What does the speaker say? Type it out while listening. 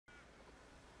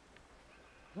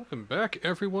Welcome back,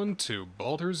 everyone, to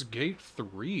Baldur's Gate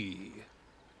 3.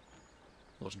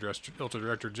 Ultra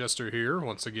Director Jester here,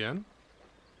 once again.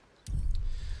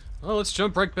 Well, let's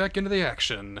jump right back into the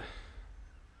action.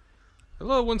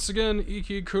 Hello, once again,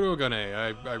 Iki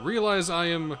Kurogane. I realize I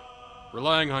am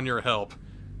relying on your help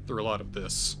through a lot of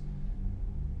this.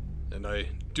 And I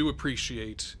do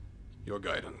appreciate your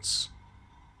guidance.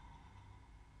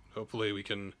 Hopefully we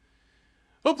can...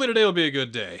 Hopefully today will be a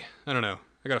good day. I don't know.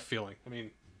 I got a feeling. I mean,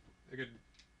 I could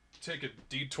take a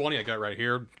D20 I got right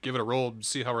here, give it a roll,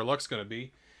 see how our luck's gonna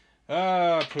be. Pooh.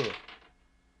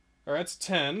 Alright, it's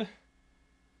 10.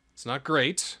 It's not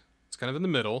great. It's kind of in the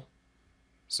middle.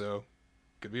 So,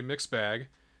 could be a mixed bag.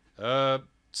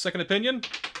 Second opinion?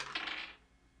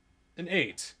 An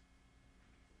 8.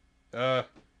 Third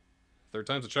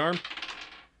time's a charm?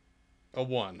 A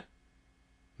 1.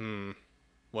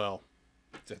 Well,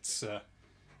 it's,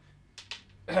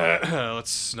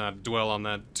 let's not dwell on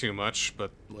that too much,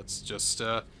 but let's just,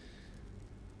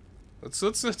 let's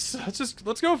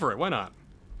go for it. Why not?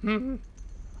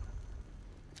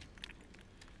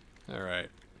 Alright.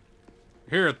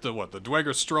 Here at the, the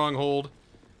draugr stronghold.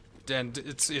 And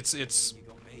it's...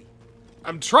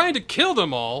 I'm trying to kill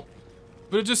them all,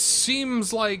 but it just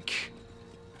seems like...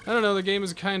 I don't know, the game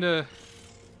is kinda...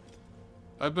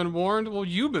 I've been warned? Well,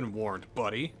 you've been warned,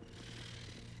 buddy.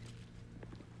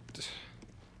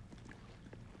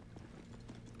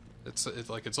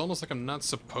 It's almost like I'm not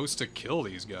supposed to kill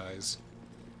these guys.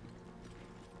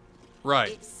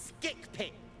 Right. It's Skick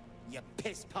Pit, you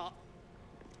piss pot.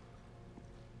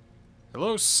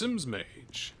 Hello, Sims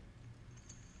Mage.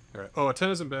 Alright. Oh, a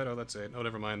 10 isn't bad. Oh, that's 8. Oh,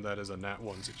 never mind. That is a nat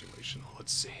 1 situation.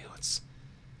 Let's see.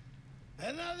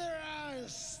 Another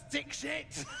stick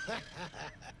shit.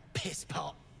 Piss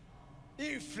pot.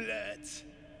 You flirt.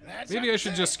 Maybe I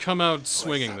should just come out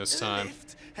swinging this time.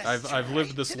 I've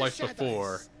lived this life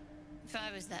before. If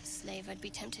I was that slave, I'd be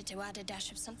tempted to add a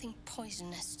dash of something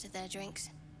poisonous to their drinks.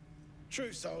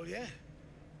 True soul, yeah?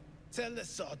 Tell the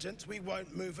sergeant we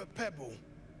won't move a pebble.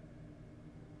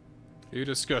 You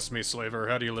disgust me, slaver.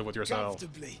 How do you live with yourself?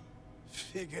 Comfortably.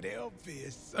 Figured it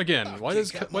obvious. Again, why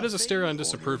does Asterion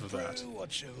disapprove of that?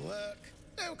 Watch your work.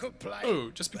 They'll complain. Oh,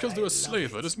 just because they're a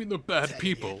slaver doesn't mean they're bad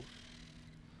people.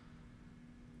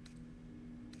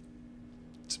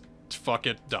 Fuck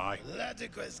it, die.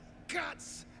 Ladigra's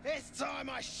guts. It's time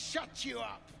I shut you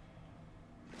up.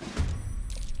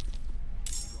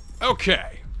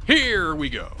 Okay, here we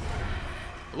go.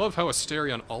 I love how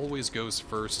Asterion always goes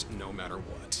first, no matter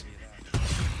what.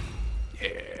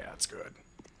 Yeah, that's good.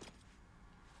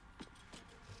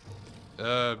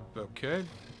 Okay.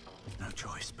 No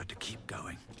choice but to keep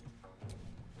going.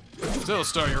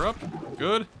 Zillstar, you're up.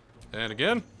 Good. And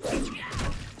again.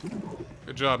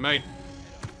 Good job, mate.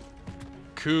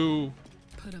 Coup.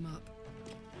 Put him up.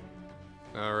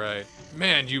 Alright.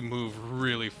 Man, you move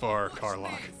really far,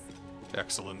 Karlach.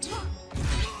 Excellent.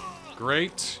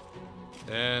 Great.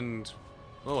 And...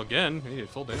 well, again, he did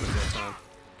full damage that time.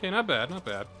 Okay, not bad, not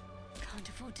bad. Can't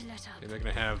afford to let up. Maybe I'm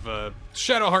gonna have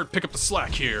Shadowheart pick up the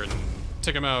slack here and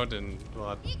take him out and...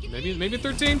 well, maybe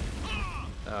 13?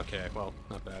 Okay, well,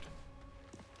 not bad.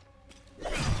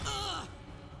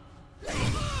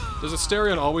 Does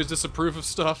Asterion always disapprove of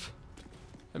stuff?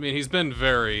 I mean, he's been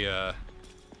very,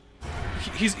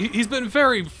 he's been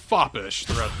very foppish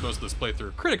throughout most of this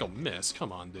playthrough. Critical miss,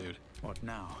 come on, dude. What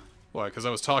now? Why, because I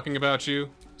was talking about you?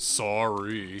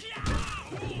 Sorry.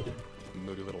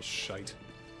 Moody little shite.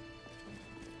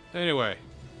 Anyway.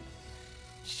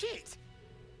 Shit.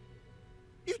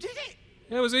 You did it.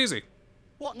 Yeah, it was easy.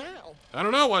 What now? I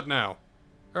don't know what now.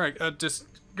 Alright, just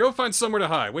go find somewhere to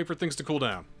hide. Wait for things to cool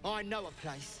down. I know a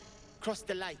place. Across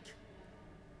the lake.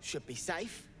 Should be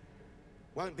safe.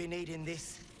 Won't be needing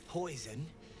this poison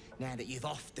now that you've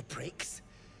offed the pricks.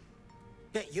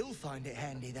 Bet you'll find it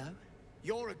handy, though.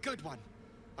 You're a good one.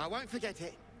 I won't forget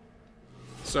it.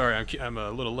 Sorry, I'm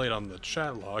a little late on the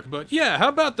chat log, but yeah, how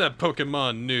about that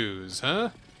Pokemon news, huh?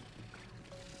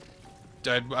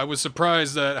 I was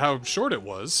surprised at how short it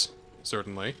was,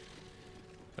 certainly.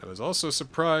 I was also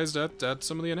surprised at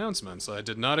some of the announcements. I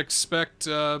did not expect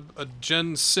a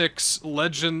Gen 6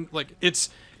 Legend, like, it's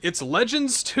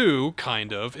Legends 2,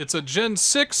 kind of. It's a Gen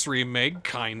 6 remake,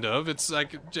 kind of. It's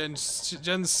like Gen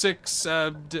 6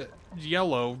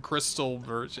 yellow crystal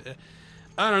version.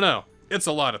 I don't know. It's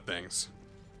a lot of things.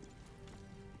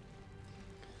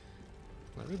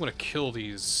 I really want to kill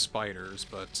these spiders,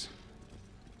 but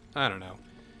I don't know.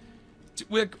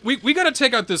 We gotta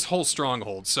take out this whole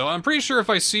stronghold, so I'm pretty sure if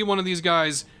I see one of these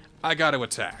guys, I gotta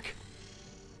attack.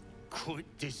 Quit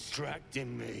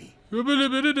distracting me.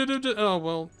 Oh,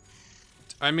 well,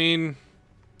 I mean,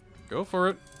 go for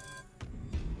it.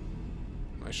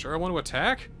 I sure I want to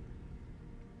attack?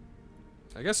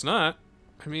 I guess not.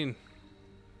 I mean...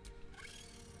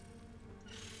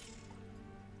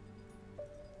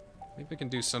 maybe I can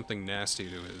do something nasty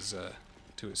to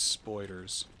his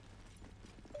spoiders.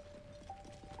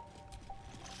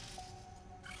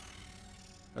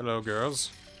 Hello,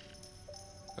 girls.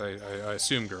 I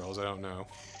assume girls, I don't know.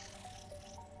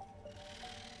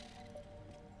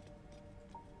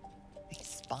 These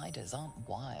spiders aren't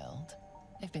wild.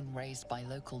 They've been raised by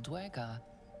local draugr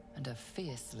and are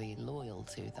fiercely loyal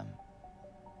to them.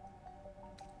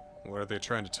 What are they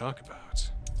trying to talk about?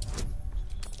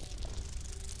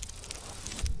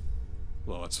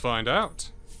 Well, let's find out.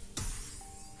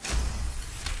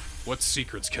 What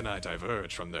secrets can I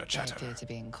diverge from their They chatter? appear to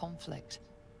be in conflict.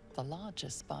 The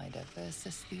larger spider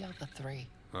versus the other three.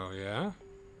 Oh, yeah?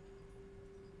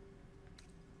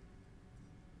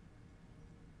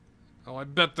 Oh, I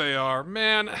bet they are.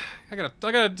 Man, I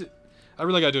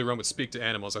really gotta do a run with Speak to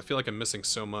Animals. I feel like I'm missing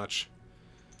so much.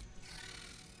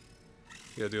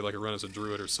 You gotta do like a run as a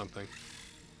druid or something.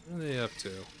 What are they up to?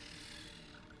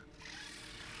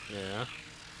 Yeah.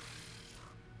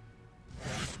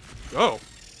 Oh!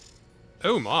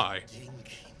 Oh my!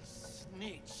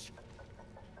 Snitch.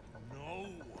 No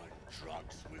one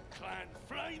drugs with Clan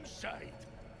Flameshade.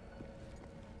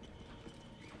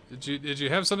 Did you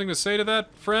have something to say to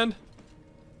that, friend?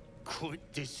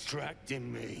 Quit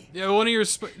distracting me. Yeah, one of your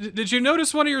did you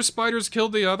notice one of your spiders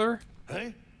killed the other?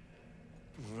 Eh?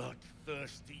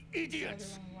 Bloodthirsty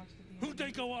idiots. Who'd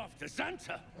they go after?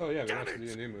 Santa? Oh yeah, we Damn watched it!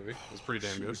 the new movie. It was pretty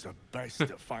damn She good. was the best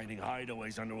at finding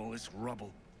hideaways under all this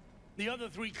rubble. The other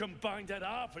three combined had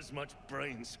half as much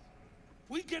brains.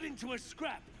 We get into a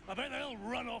scrap, I bet they'll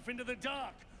run off into the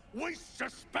dark. Waste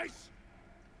of space!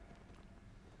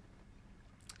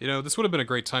 You know, this would have been a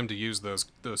great time to use those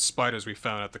spiders we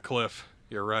found at the cliff.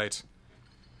 You're right.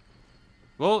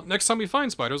 Well, next time we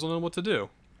find spiders, we'll know what to do.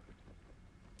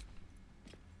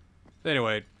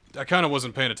 Anyway, I kind of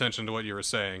wasn't paying attention to what you were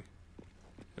saying.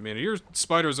 I mean, are your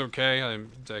spiders okay? I'm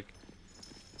like...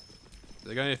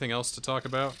 They got anything else to talk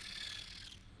about?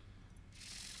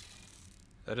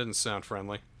 That didn't sound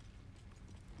friendly.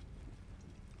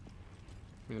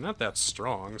 I mean, not that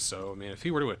strong, so, I mean, if he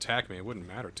were to attack me, it wouldn't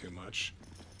matter too much.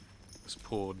 This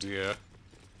poor dear.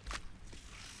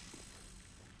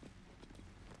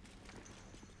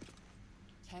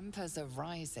 Tempers are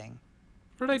rising.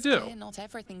 What did I It's do? clear not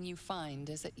everything you find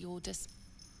is at your What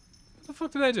the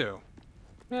fuck did I do?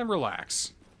 Man,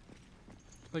 relax.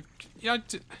 Like, yeah,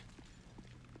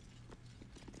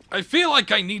 I feel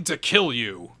like I need to kill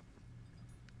you.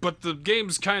 But the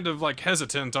game's kind of, like,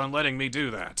 hesitant on letting me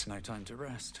do that. No time to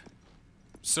rest.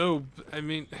 So, I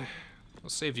mean, I'll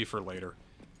save you for later.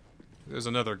 There's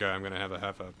another guy I'm gonna have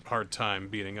a hard time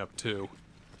beating up, too.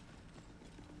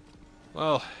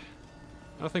 Well,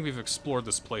 I don't think we've explored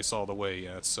this place all the way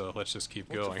yet, so let's just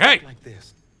keep going. Hey! Like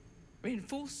this.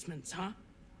 Reinforcements, huh?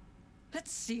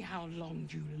 Let's see how long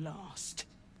you last.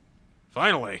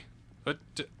 Finally! What?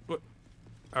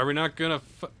 Are we not gonna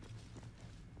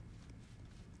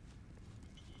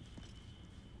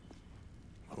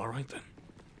Well, alright then.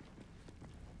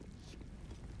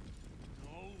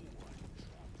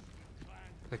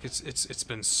 Like, it's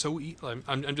been so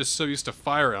I'm just so used to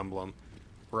Fire Emblem,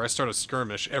 where I start a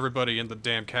skirmish, everybody in the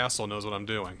damn castle knows what I'm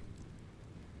doing.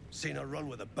 Seen her run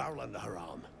with a barrel under her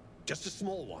arm. Just a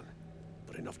small one,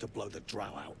 but enough to blow the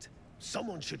drow out.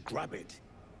 Someone should grab it.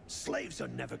 Slaves are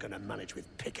never gonna manage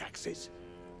with pickaxes.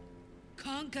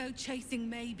 Can't go chasing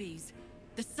maybes.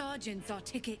 The sergeant's our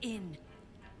ticket in.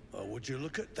 Or would you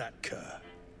look at that, Kerr?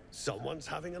 Someone's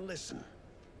having a listen.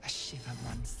 A shiver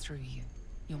runs through you.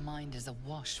 Your mind is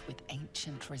awash with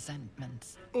ancient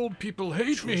resentments. Old people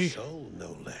hate True me. soul,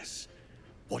 no less.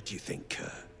 What do you think,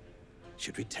 Kerr?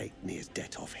 Should we take Nia's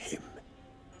debt off him?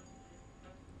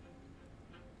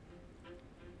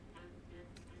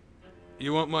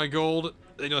 You want my gold?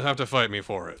 Then you'll have to fight me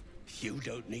for it. You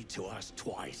don't need to ask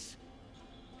twice.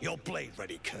 Your blade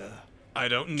ready, Kerr. I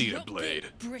don't need a Drop blade.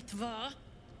 it, Britvar.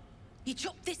 You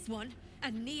chop this one,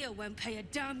 and Nia won't pay a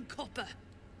damn copper.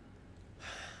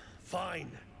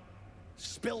 Fine.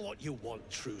 Spill what you want,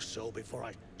 true soul, before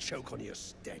I choke on your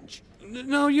stench.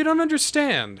 No, you don't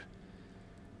understand.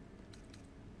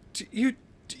 You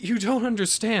don't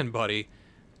understand, buddy.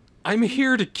 I'm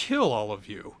here to kill all of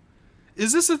you.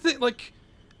 Is this a thing? Like,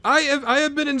 I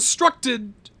have been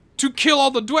instructed to kill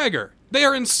all the draugr. They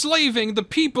are enslaving the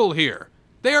people here.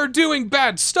 They are doing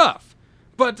bad stuff.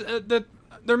 But that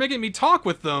they're making me talk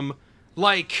with them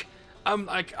like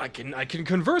I can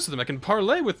converse with them. I can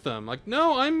parlay with them. Like,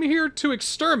 no, I'm here to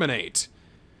exterminate.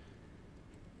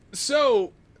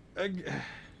 So,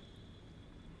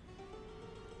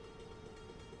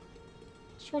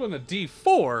 Just rolled on a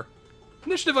D4?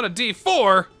 Initiative on a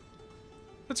D4?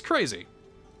 That's crazy.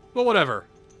 Well, whatever.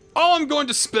 All I'm going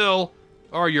to spill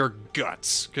are your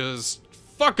guts, because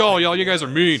fuck all y'all, you guys are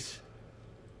mean.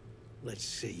 Let's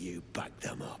see you back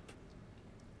them up.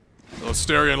 Oh,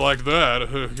 staring like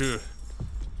that.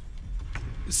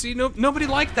 See, nobody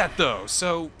liked that, though,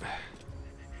 so...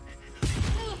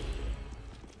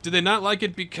 Did they not like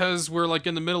it because we're, like,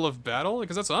 in the middle of battle?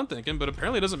 Because that's what I'm thinking, but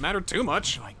apparently it doesn't matter too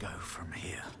much. Where do I go from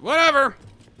here? Whatever!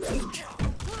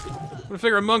 I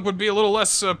figure a monk would be a little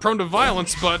less prone to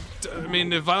violence, but, I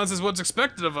mean, if violence is what's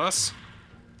expected of us...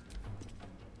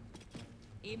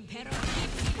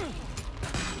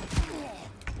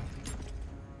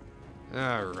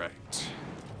 Alright.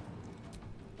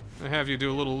 I have you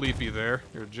do a little leapy there.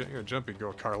 You're a jumpy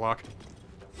girl, Karlach.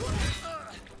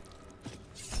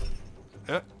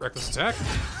 Reckless attack.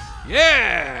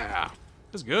 Yeah!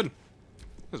 That's good.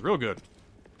 That's real good.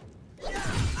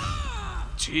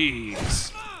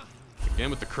 Jeez. Again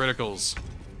with the criticals.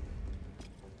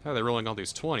 How are they rolling all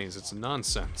these 20s? It's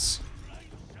nonsense.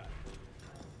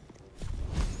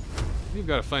 You've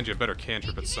got to find you a better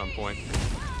cantrip at some point.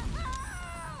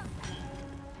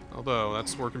 Although,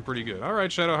 that's working pretty good.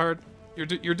 Alright, Shadowheart.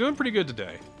 You're doing pretty good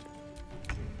today.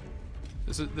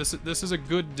 This is a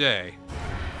good day.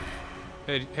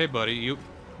 Hey buddy,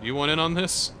 you want in on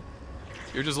this?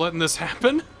 You're just letting this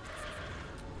happen?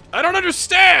 I don't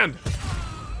understand!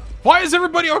 Why is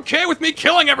everybody okay with me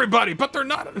killing everybody, but they're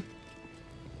not?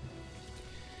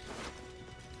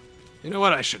 You know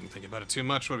what? I shouldn't think about it too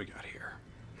much. What do we got here?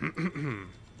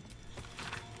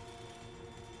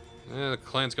 The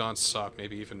clan's gone soft,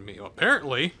 maybe even me. Well,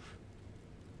 apparently...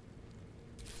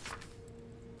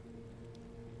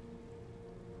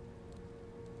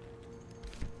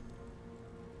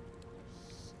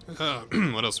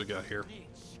 what else we got here?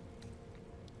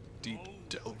 Deep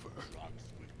Delver.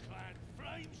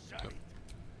 Oh.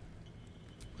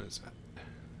 What is that?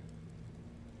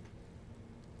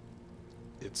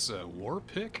 It's a war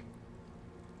pick?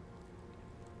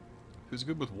 Who's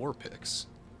good with war picks?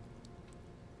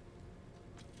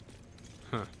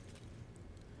 Huh.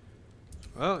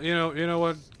 Well, you know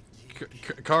what?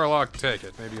 Karlach, take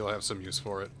it. Maybe you'll have some use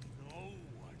for it.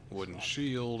 Wooden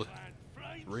shield.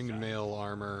 Ring mail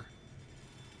armor.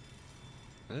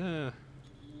 I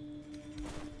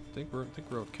think we're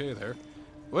okay there.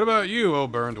 What about you, oh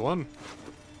burned one?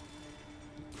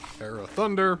 Arrow of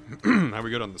Thunder. How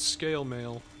we good on the scale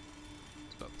mail?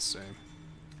 It's about the same.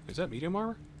 Is that medium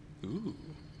armor? Ooh,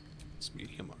 it's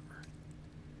medium armor.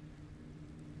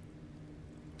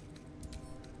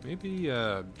 Maybe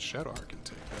Shadowheart can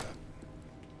take that.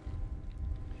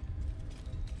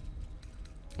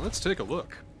 Let's take a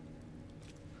look.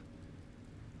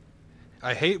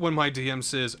 I hate when my DM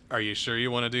says, "Are you sure you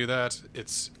want to do that?"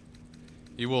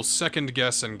 You will second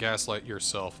guess and gaslight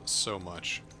yourself so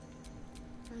much.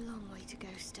 A long way to go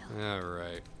still.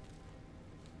 Alright.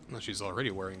 Well, she's already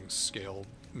wearing scale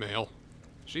mail.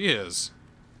 She is.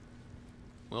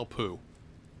 Well, poo.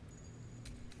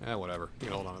 Whatever. You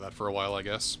can hold on to that for a while, I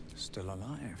guess. Still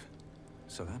alive.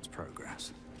 So that's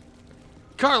progress.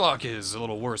 Karlach is a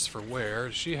little worse for wear.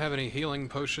 Does she have any healing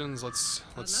potions? Let's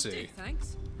see.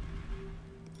 Thanks.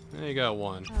 You got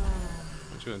one.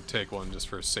 I'm just gonna take one just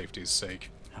for safety's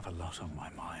sake. Have a lot on my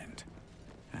mind.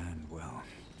 And, well,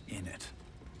 in it.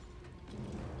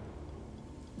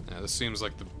 Yeah, this seems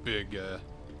like the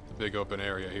big open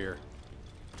area here.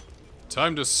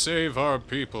 Time to save our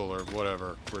people, or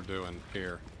whatever we're doing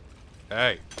here.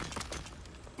 Hey.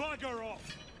 Bugger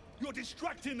off! You're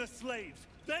distracting the slaves.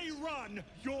 They run,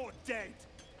 you're dead.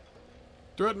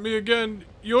 Threaten me again,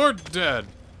 you're dead.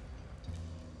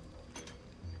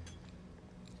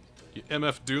 You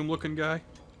MF Doom looking guy?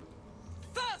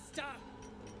 Faster!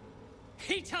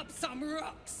 Heat up some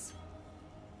rocks!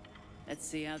 Let's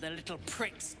see how the little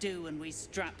pricks do when we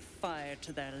strap fire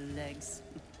to their legs.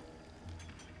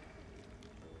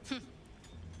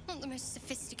 Not the most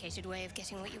sophisticated way of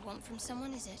getting what you want from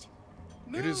someone, is it?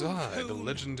 It is I, the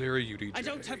legendary UDJ. I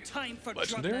don't have time for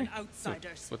legendary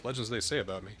outsiders. What legends do they say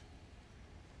about me?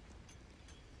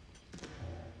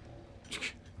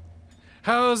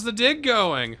 How's the dig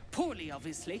going? Poorly,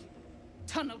 obviously.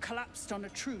 Tunnel collapsed on a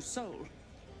true soul.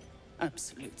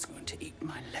 Absolute's going to eat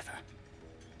my liver.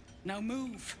 Now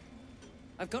move.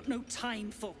 I've got no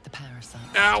time for... The parasite.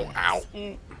 Ow, ow.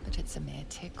 But it's a mere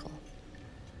tickle.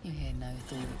 You hear no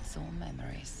thoughts or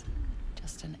memories.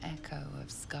 Just an echo of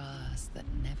scars that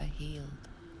never healed.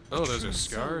 Oh, those are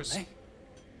scars? Soul, eh?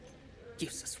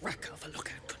 Useless wreck of a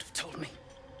lookout could have told me.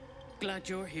 Glad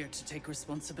you're here to take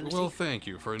responsibility. Well, thank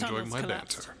you for enjoying Tunnels my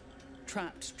collapsed. banter.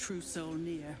 Trapped true soul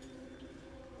near.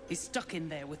 He's stuck in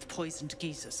there with poisoned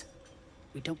geezers.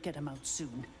 We don't get him out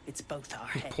soon, it's both our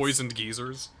heads. Poisoned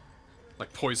geezers?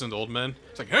 Like poisoned old men?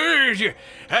 It's like, hey,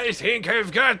 I think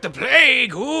I've got the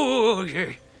plague.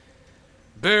 Ooh.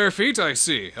 Bare feet, I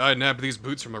see. I nabbed these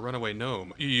boots from a runaway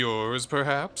gnome. Yours,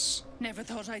 perhaps? Never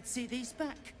thought I'd see these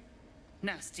back.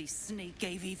 Nasty sneak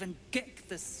gave even Gek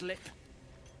the slip.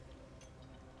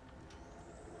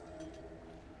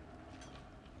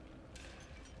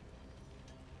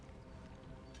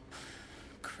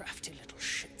 Crafty little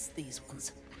shits, these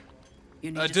ones.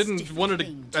 You need I a didn't stiff want to.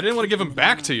 cane I didn't want to keep give them in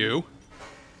back line. to you.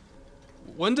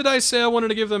 When did I say I wanted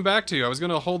to give them back to you? I was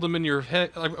gonna hold them in your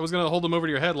head. I was gonna hold them over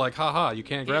to your head like, haha, you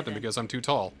can't grab them then. because I'm too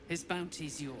tall. His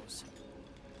bounty's yours.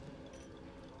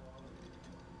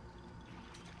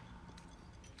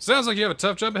 Sounds like you have a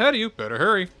tough job ahead of you. Better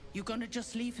hurry. You gonna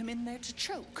just leave him in there to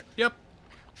choke? Yep.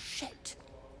 Shit.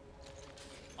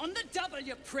 On the double,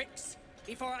 you pricks!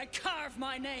 Before I carve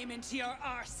my name into your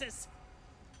arses.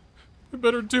 I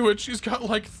better do it. She's got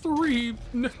like 3.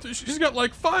 She's got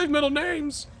like 5 middle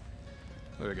names.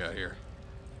 What do we got here?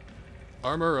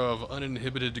 Armor of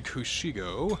uninhibited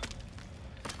Kushigo.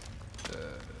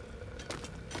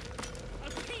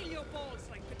 I'll peel your balls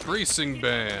like the Bracing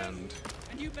band.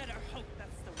 And you better hope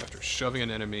that's the way. After shoving an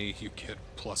enemy, you get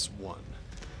 +1.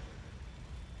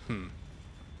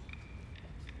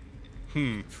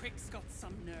 Prick's got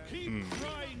some nerve. Keep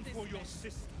crying for your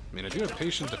sister. I mean, I do have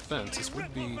patient defense. This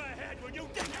would be...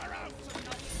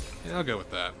 Yeah, I'll go with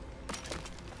that.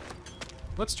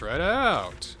 Let's try it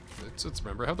out. Let's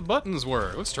remember how the buttons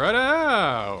work. Let's try it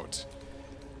out.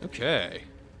 Okay.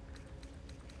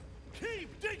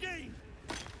 Keep digging.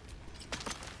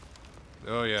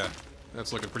 Oh yeah,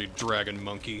 that's looking pretty dragon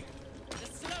monkey. The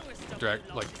slowest of you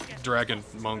lot Like is getting dragon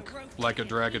closer to monk, growth like a mechanisms.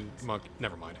 dragon monk.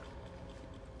 Never mind.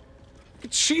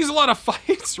 She's a lot of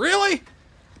fights, really?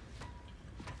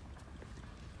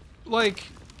 Like,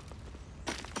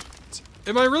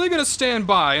 am I really gonna stand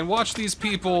by and watch these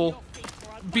people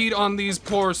beat on these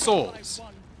poor souls?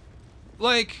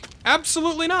 Like,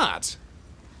 absolutely not.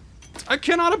 I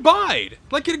cannot abide.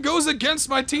 Like, it goes against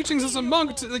my teachings as a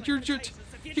monk. Like,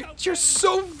 you're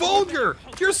so vulgar.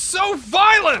 You're so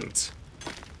violent.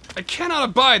 I cannot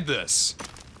abide this.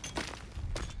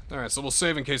 All right, so we'll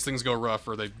save in case things go rough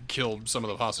or they kill some of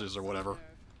the hostages or whatever.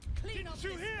 Didn't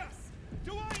you hear?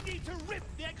 Do I need to rip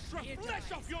the extra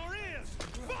flesh off your ears?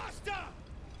 Faster!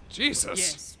 Jesus.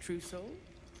 Yes, true soul.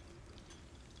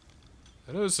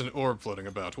 I noticed an orb floating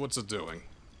about. What's it doing?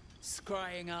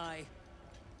 Scrying eye.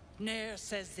 Nair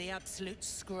says the absolute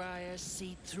scryers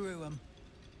see through him.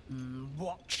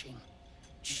 Watching.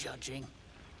 Judging.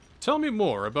 Tell me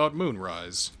more about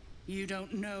Moonrise. You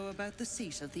don't know about the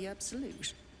seat of the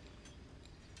absolute?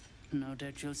 No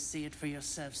doubt you'll see it for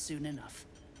yourself soon enough.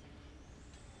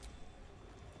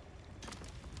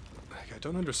 I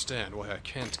don't understand why I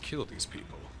can't kill these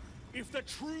people. If the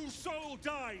true soul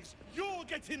dies, you're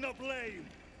getting the blame.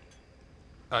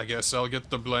 I guess I'll get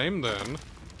the blame then.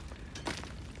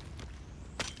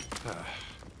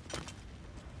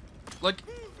 Like,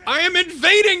 I am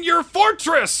invading your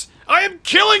fortress! I am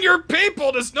killing your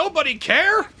people! Does nobody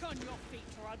care? Back on your feet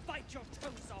or I'll bite your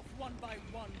toes off one by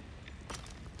one.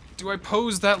 Do I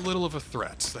pose that little of a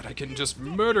threat that I can just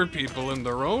murder people in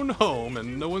their own home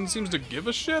and no one seems to give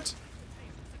a shit?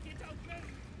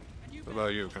 What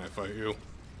about you? Can I fight you?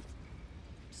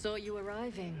 Saw you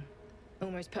arriving.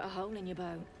 Almost put a hole in your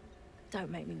bow. Don't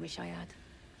make me wish I had.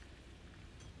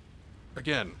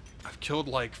 Again, I've killed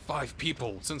like 5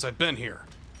 people since I've been here.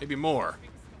 Maybe more.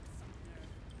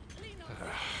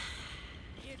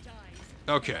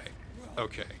 Okay.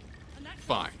 Okay.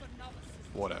 Fine.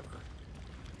 Whatever.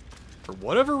 For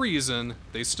whatever reason,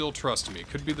 they still trust me.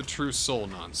 Could be the true soul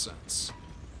nonsense.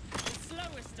 The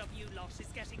slowest of you lot is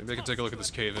getting Maybe I can take a look at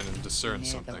this cave-in and discern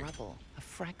Near something. the rubble, a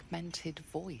fragmented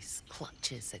voice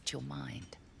clutches at your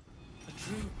mind. A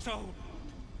true soul.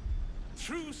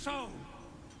 True soul.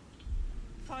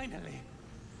 Finally.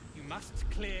 You must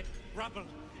clear rubble.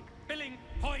 Spilling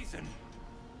poison.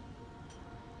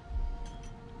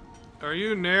 Are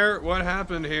you Nair? What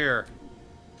happened here?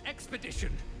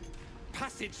 Expedition.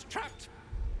 Passage trapped.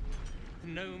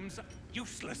 Gnomes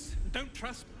useless. Don't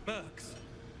trust mercs.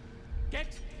 Get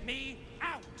me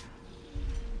out.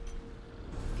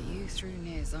 View through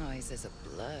Nir's eyes is a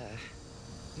blur.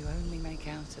 You only make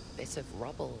out a bit of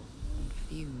rubble and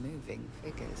few moving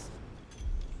figures.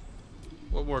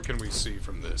 What more can we see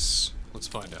from this? Let's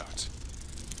find out.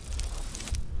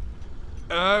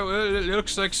 Well, it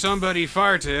looks like somebody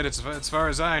farted, as far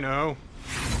as I know.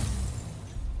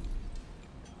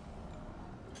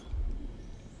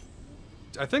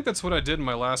 I think that's what I did in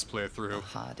my last playthrough. The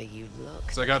harder you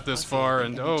look. So I got this far,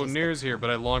 and oh, Nir's here, but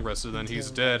I long rested, and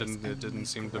he's dead, and it didn't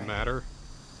seem to matter.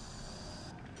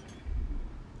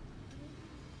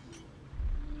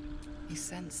 You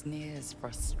sense Nir's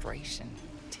frustration,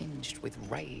 tinged with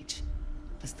rage,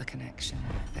 as the connection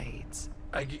fades.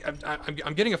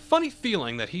 I'm getting a funny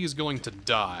feeling that he's going to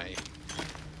die.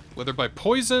 Whether by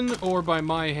poison or by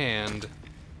my hand,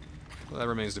 well, that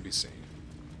remains to be seen.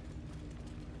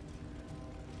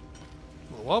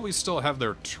 Well, while we still have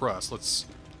their trust, let's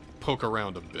poke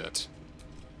around a bit.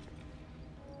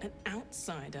 An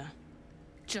outsider.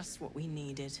 Just what we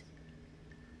needed.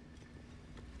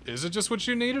 Is it just what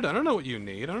you needed? I don't know what you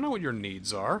need. I don't know what your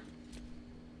needs are.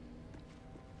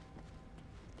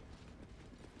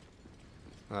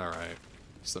 Alright.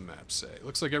 What's the map say?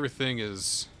 Looks like everything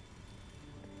is...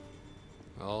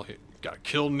 Well, gotta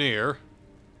kill Nir.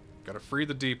 Gotta free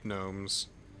the deep gnomes.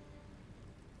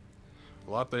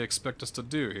 A lot they expect us to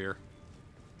do here.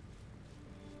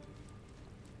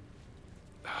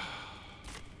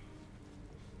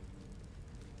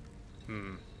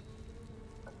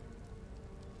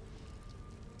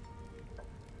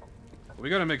 We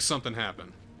gotta make something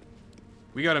happen.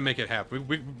 We gotta make it happen.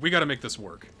 We gotta make this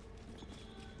work.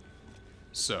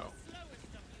 So,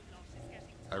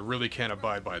 I really can't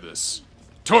abide by this.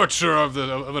 Torture of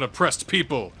an oppressed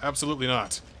people. Absolutely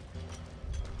not.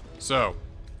 So,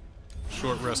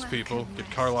 short rest, people. Get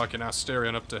Karlach and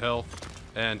Asterion up to hell.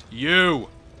 And you!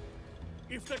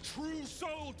 If the true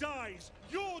soul dies,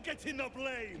 you're getting the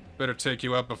blame! Better take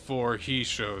you out before he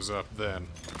shows up then.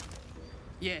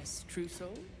 Yes, true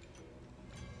soul.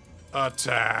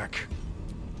 Attack.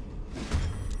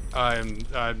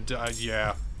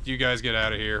 Yeah. You guys get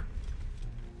out of here.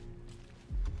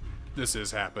 This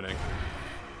is happening.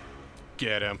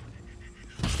 Get him.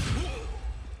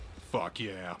 Fuck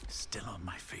yeah. Still on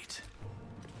my feet.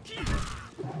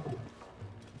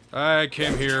 I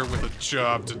came here with a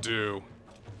job to do.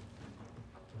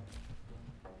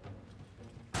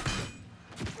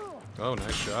 Oh,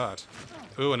 nice shot.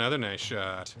 Ooh, another nice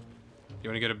shot. You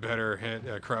want to get a better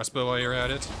hit, crossbow while you're at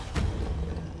it?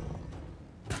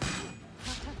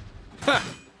 Ha!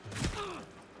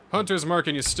 Hunter's mark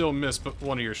and you still miss but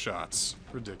one of your shots.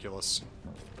 Ridiculous.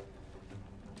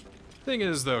 Thing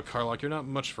is, though, Karlach, you're not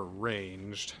much for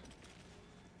ranged.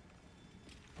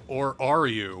 Or are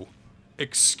you?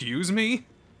 Excuse me?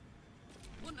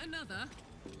 Want another?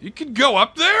 You can go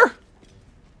up there?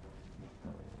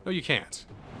 No, you can't.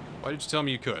 Why did you tell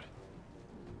me you could?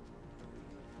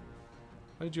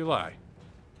 Why did you lie?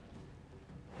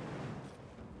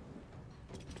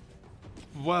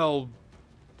 Well,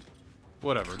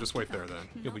 whatever. Just wait there then.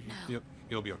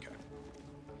 You'll be okay.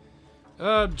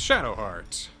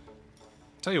 Shadowheart.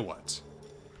 Tell you what.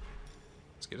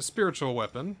 Let's get a spiritual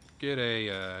weapon. Get a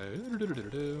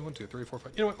 1, 2, 3, 4,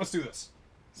 5. You know what? Let's do this.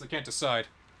 Because I can't decide.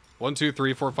 1, 2,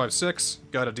 3, 4, 5, 6.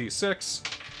 Got a D6.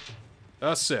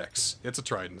 A 6. It's a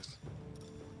trident.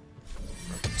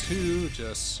 2.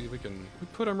 Just see if we can. We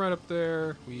put them right up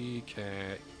there. We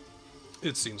can.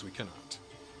 It seems we cannot.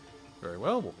 Very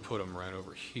well. We'll put them right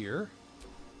over here.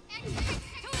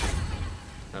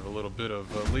 Have a little bit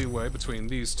of leeway between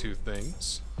these two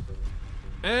things.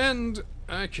 And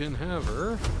I can have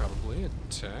her probably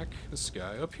attack this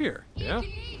guy up here. Yeah?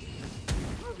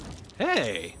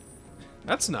 Hey!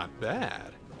 That's not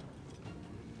bad.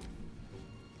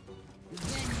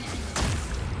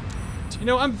 You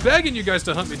know, I'm begging you guys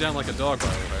to hunt me down like a dog, by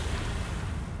the way.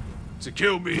 To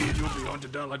kill me, you'll be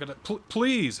hunted down like a dog.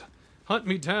 Please, hunt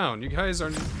me down. You guys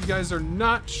are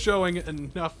not showing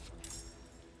enough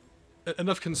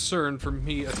concern for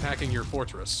me attacking your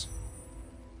fortress.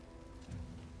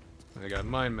 I got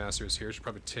Mind Masters here. Should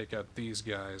probably take out these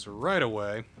guys right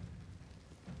away.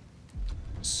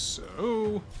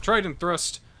 So, Trident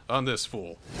Thrust on this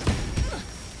fool.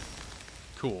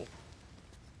 Cool.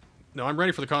 No, I'm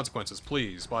ready for the consequences,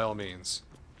 please, by all means.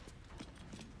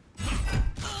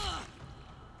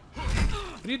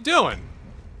 What are you doing?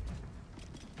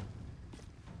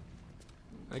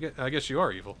 I guess you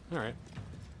are evil. Alright.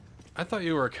 I thought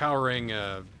you were a cowering, you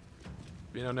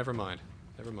know, never mind.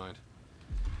 Never mind.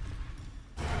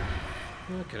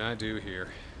 What can I do here?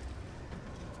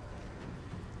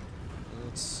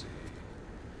 Let's see.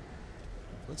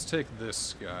 Let's take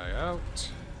this guy out.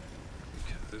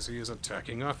 Because he is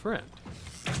attacking our friend.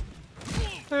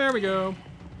 There we go.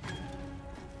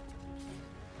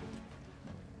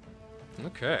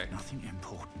 Okay. Nothing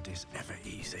important is ever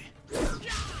easy.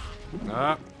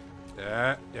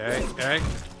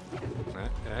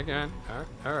 Again.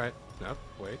 Alright. No,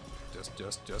 wait.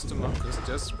 Just a moment.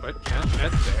 Just wait.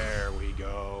 There we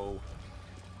go.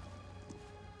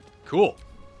 Cool.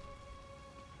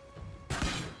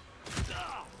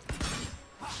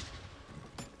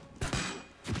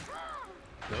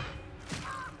 Nope.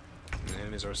 The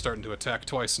enemies are starting to attack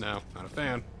twice now. Not a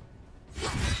fan.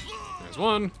 There's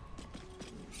one.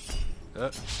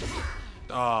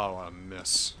 Oh, what a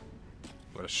miss.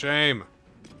 What a shame.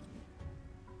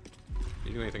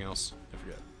 You do anything else? I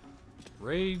forget.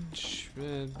 Rage? Nah,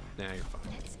 you're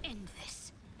fine. Let's end this.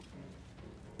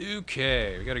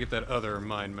 Okay, we gotta get that other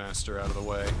Mind Master out of the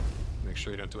way. Make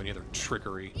sure you don't do any other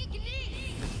trickery.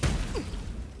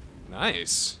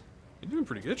 Nice. You're doing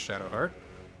pretty good, Shadowheart.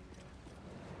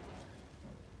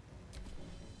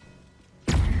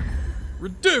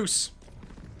 Reduce!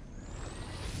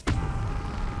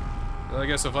 Well, I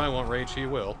guess if I want rage, he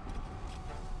will.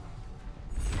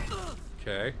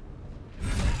 Okay.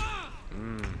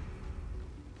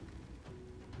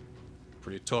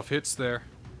 Pretty tough hits there.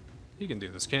 You can do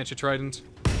this, can't you, Trident?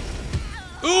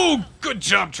 Ooh, good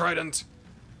job, Trident!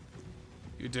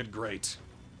 You did great.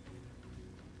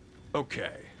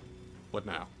 Okay. What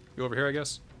now? You over here, I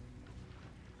guess?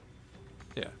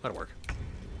 Yeah, that'll work.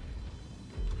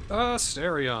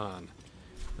 Asterion.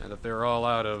 And if they're all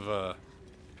out of,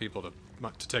 people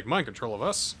to take mind control of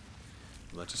us,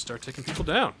 let's just start taking people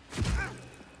down.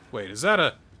 Wait, is that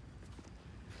a...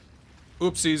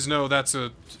 Oopsies, no, that's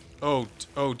a... Oh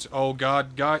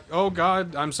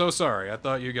God, I'm so sorry. I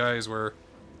thought you guys were...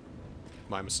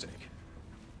 My mistake.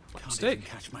 Can't even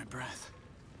catch my breath.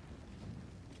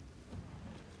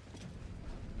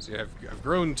 See, I've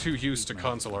grown too used to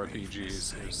console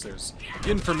RPGs. There's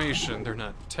information they're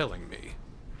not telling me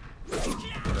that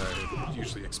I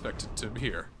usually expected to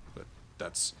hear, but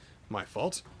that's my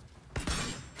fault.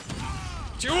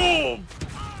 Two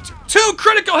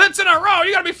critical hits in a row!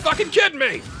 You gotta be fucking kidding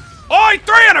me! Oi,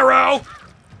 3 in a row!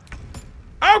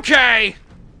 Okay!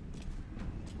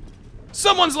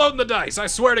 Someone's loading the dice, I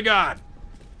swear to God!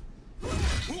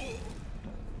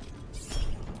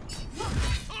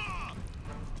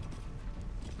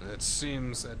 It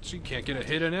seems that she can't get a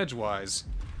hit in edgewise.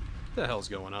 What the hell's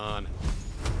going on?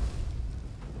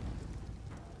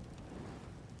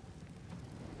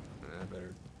 I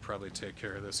better probably take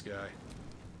care of this guy.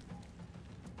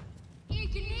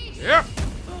 Yep!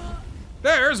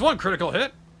 There's one critical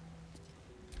hit!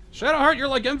 Shadowheart, you're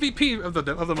like MVP of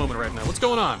the moment right now. What's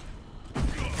going on?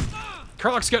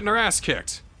 Karlach's getting her ass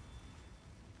kicked.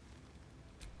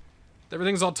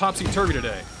 Everything's all topsy-turvy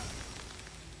today.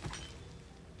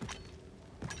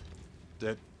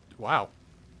 Wow.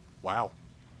 Wow.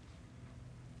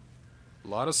 A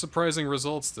lot of surprising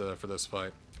results for this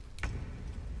fight.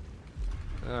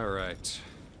 Alright.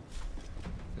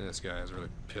 This guy is really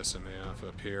pissing me off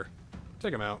up here.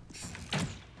 Take him out.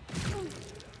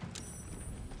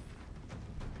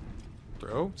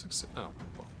 Throw? Success. Oh,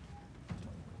 well.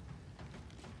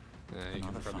 Yeah, you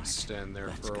can probably stand there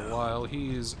for a while.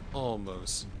 He's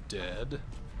almost dead.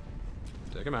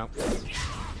 Take him out.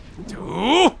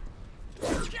 Ooh!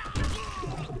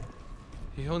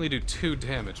 You only do 2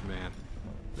 damage, man.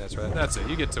 That's right. That's it.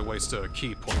 You get to waste a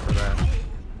key point for that.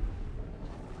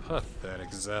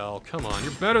 Pathetic, Zal. Come on.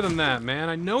 You're better than that, man.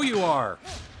 I know you are.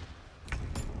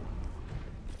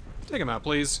 Take him out,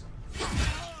 please.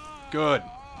 Good.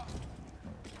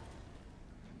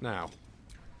 Now.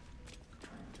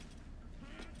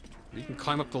 You can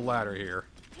climb up the ladder here.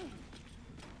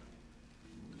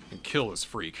 And kill this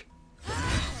freak.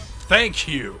 Thank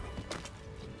you!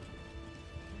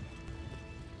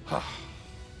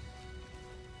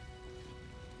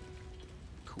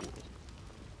 Cool.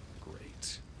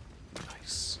 Great.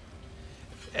 Nice.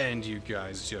 And you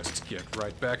guys just get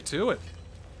right back to it.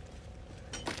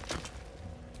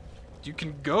 You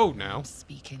can go now.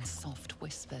 Speak in soft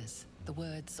whispers, the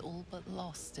words all but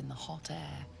lost in the hot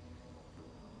air.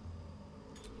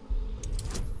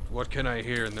 What can I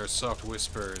hear in their soft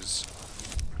whispers?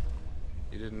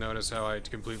 You didn't notice how I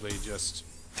completely just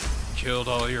killed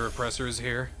all your oppressors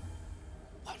here?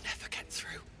 We'll never get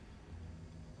through.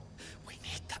 We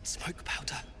need that smoke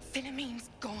powder. Philommene's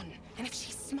gone, and if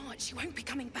she's smart, she won't be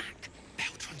coming back.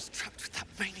 Beltron's trapped with that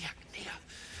maniac Nia.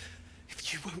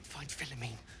 If you won't find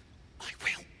Philomene, I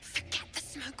will. Forget the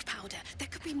smoke powder. There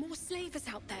could be more slavers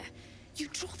out there. You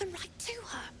draw them right to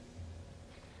her.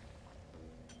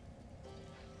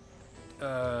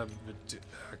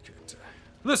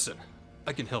 Listen,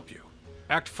 I can help you.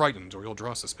 Act frightened or you'll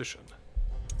draw suspicion.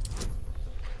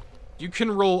 You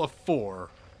can roll a 4,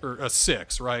 or a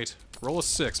 6, right? Roll a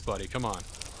 6, buddy, come on.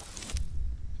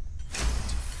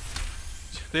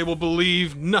 They will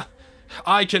believe,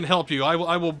 I can help you.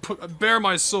 I will bare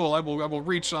my soul. I will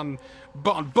reach on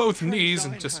both knees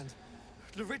and just...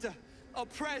 Larida, our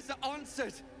prayers are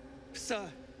answered. Sir,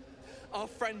 our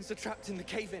friends are trapped in the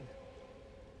cave-in.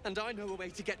 And I know a way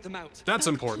to get them out. That's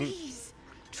important. Please.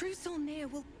 True Soul near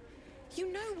will...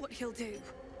 You know what he'll do.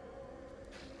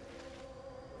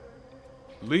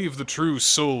 Leave the true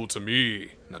soul to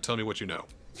me. Now tell me what you know.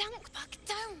 Lankbuck,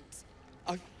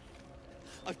 don't!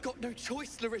 I've got no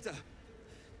choice, Larida.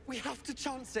 We have to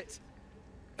chance it.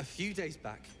 A few days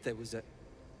back, there was a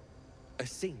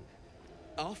scene.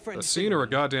 Our friend... A scene or a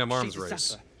goddamn arms she's a race?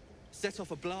 sapper, set off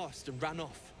a blast and ran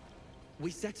off. We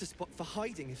set a spot for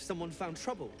hiding if someone found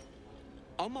trouble.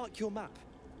 I'll mark your map.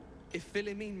 If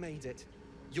Philomene made it,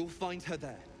 you'll find her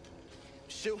there.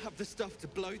 She'll have the stuff to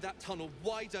blow that tunnel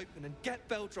wide open and get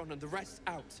Beldron and the rest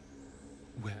out.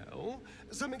 Well,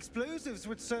 some explosives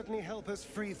would certainly help us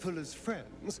free Fuller's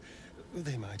friends.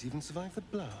 They might even survive the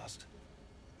blast.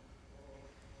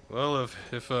 Well,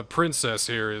 if a princess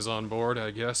here is on board,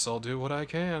 I guess I'll do what I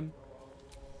can.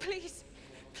 Please.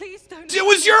 Please don't... It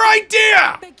was your idea!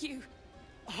 I beg you.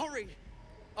 Hurry!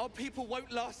 Our people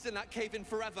won't last in that cave-in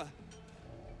forever.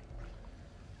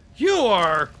 You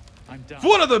are I'm done.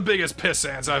 one of the biggest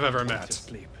pissants I've ever met.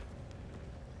 Sleep.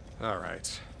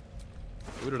 Alright.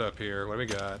 Boot it up here. What do we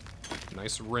got?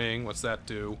 Nice ring. What's that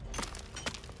do?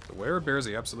 The wearer bears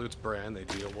the Absolute's brand. They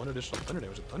deal 1 additional thunder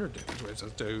damage and thunder damage. What does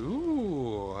that do?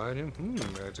 Ooh, I didn't... Ooh.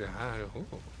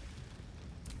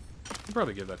 I'll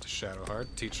probably give that to Shadowheart.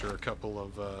 Teach her a couple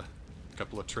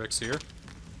of tricks here.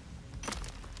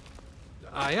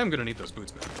 I am gonna need those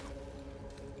boots back.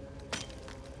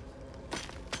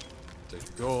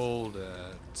 Take gold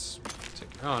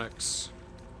take onyx.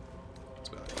 That's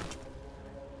about it.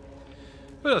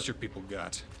 What else your people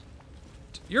got?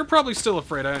 You're probably still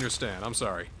afraid, I understand. I'm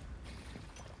sorry.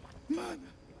 Man!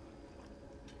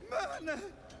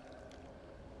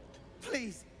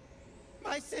 Please.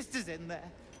 My sister's in there.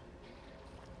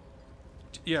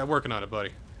 Yeah, working on it,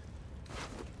 buddy.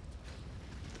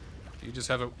 You just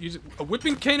have a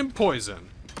whipping cane and poison.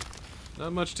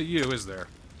 Not much to you, is there?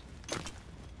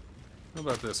 How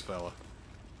about this fella?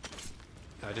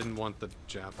 I didn't want the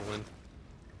javelin.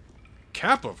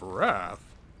 Cap of Wrath?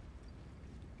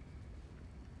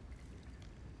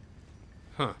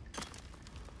 Huh.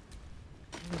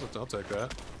 I'll take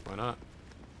that. Why not?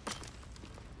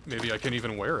 Maybe I can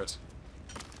even wear it.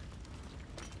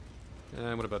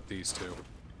 And what about these two?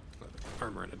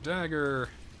 Armor and a dagger.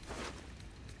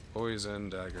 Poison,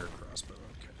 dagger, crossbow.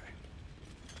 Okay.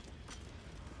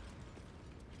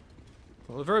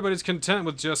 Well, if everybody's content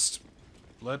with just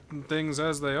letting things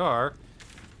as they are,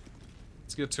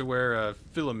 let's get to where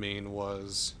Philomene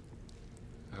was.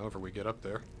 However we get up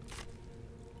there.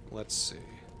 Let's see.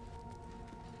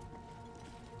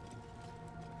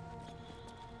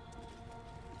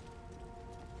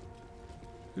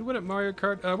 Who win at Mario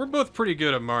Kart? We're both pretty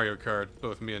good at Mario Kart,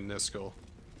 both me and Niskel.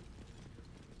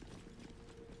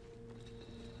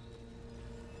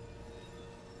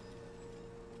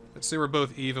 I'd say we're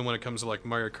both even when it comes to like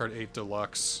Mario Kart 8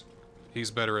 Deluxe. He's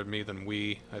better at me than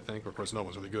Wii, I think. Of course, no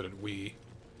one's really good at Wii.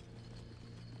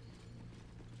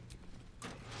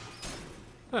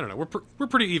 I don't know. We're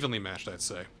pretty evenly matched, I'd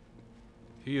say.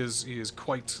 He is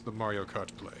quite the Mario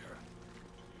Kart player.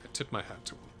 I tip my hat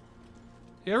to him.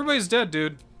 Yeah, everybody's dead,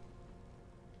 dude.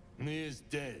 Mir's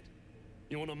dead.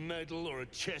 You want a medal or a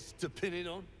chest to pin it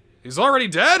on? He's already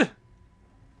dead?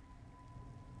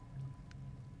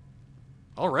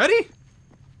 Already?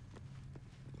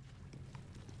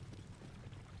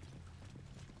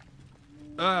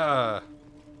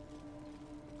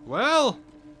 Well...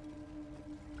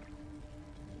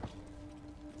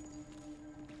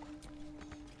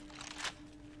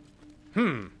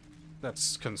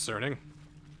 That's concerning.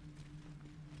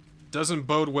 Doesn't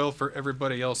bode well for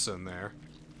everybody else in there.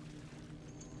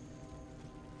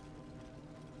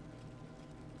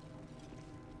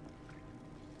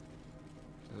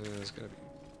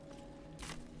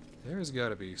 There's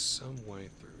gotta be some way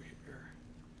through here.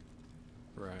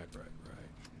 Right.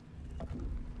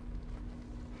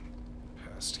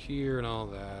 Past here and all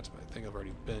that. I think I've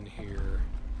already been here.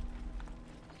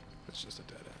 It's just a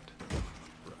dead end.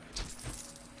 Right.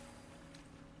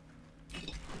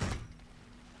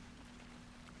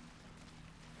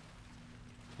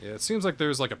 Yeah, it seems like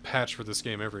there's like a patch for this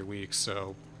game every week,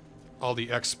 so all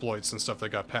the exploits and stuff that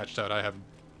got patched out, I have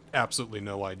absolutely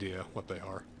no idea what they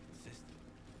are.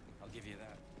 I'll give you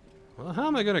that. Well, how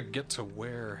am I gonna get to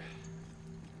where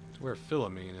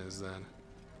Philomene is then?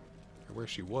 Or where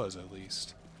she was, at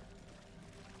least.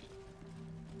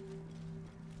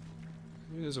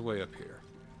 Maybe there's a way up here.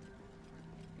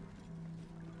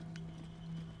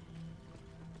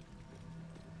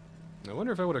 I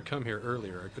wonder if I would have come here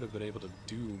earlier, I could have been able to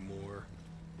do more.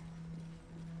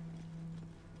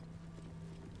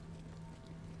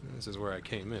 This is where I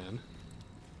came in.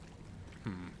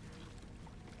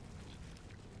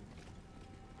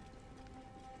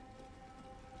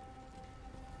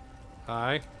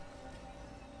 Hi.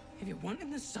 If you're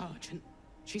wanting the sergeant,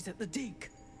 she's at the dig.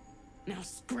 Now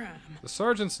scram. The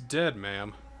sergeant's dead,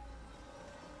 ma'am.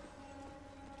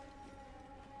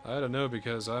 I don't know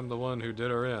because I'm the one who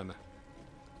did her in.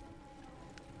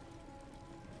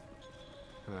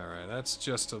 Alright, that's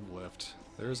just a lift.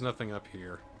 There's nothing up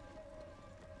here.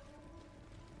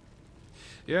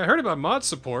 Yeah, I heard about mod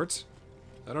support.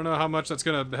 I don't know how much that's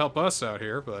gonna help us out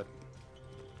here, but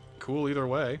cool either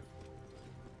way.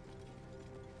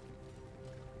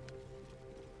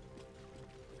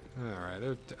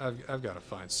 Alright, I've got to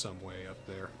find some way up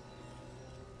there.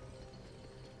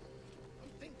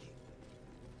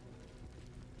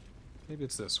 Maybe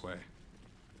it's this way.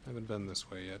 I haven't been this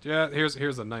way yet. Yeah,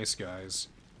 here's the nice guys.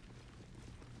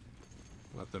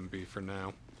 Let them be for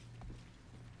now.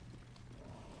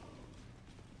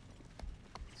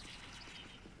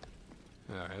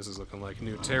 Alright, this is looking like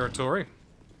new territory.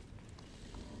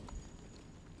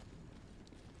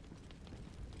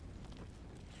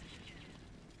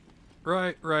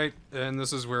 Right, and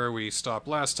this is where we stopped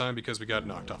last time because we got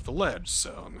knocked off the ledge,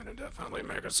 so I'm gonna definitely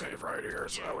make a save right here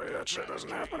so that way that shit doesn't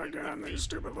happen again, these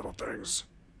stupid little things.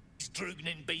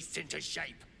 Draugr beast into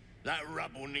shape. That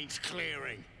rubble needs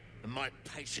clearing, and my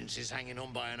patience is hanging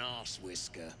on by an arse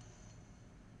whisker.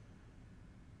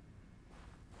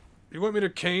 You want me to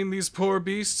cane these poor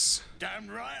beasts? Damn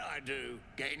right I do.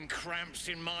 Getting cramps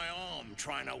in my arm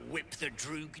trying to whip the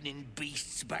Draugr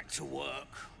beasts back to work.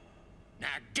 Now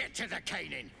get to the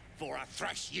caning, before I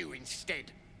thrash you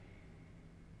instead.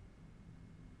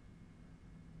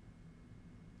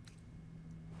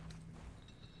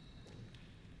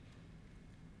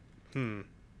 I've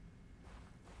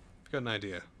got an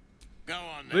idea. Go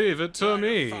on then. Leave it to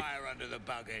me. Fire under the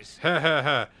buggers. Ha ha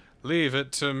ha. Leave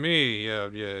it to me,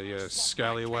 you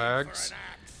scallywags.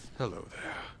 Hello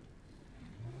there.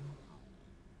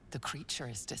 The creature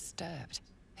is disturbed,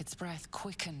 its breath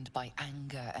quickened by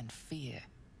anger and fear.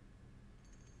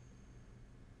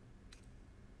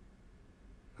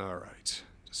 Alright.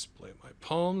 Display my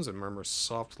palms and murmur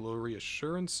soft, low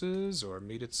reassurances, or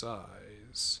meet its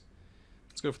eyes.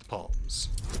 Let's go for the palms.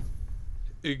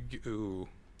 Ooh.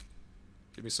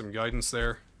 Give me some guidance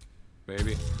there.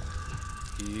 Maybe.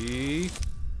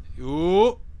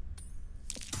 Ooh.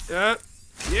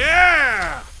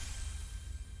 Yeah!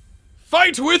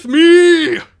 Fight with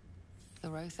me! The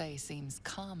Rothe seems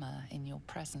calmer in your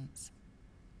presence.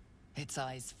 Its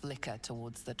eyes flicker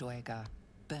towards the draugr,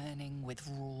 burning with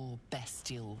raw,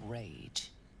 bestial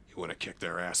rage. You want to kick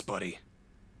their ass, buddy?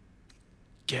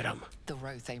 Get him. The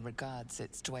Rothe regards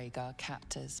its draugr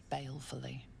captors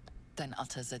balefully, then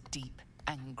utters a deep,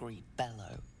 angry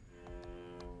bellow.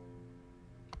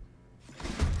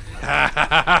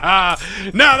 Now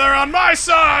they're on my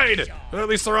side! Or at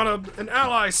least they're on an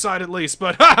ally side at least,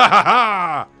 but ha ha ha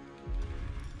ha!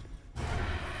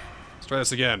 Let's try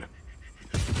this again.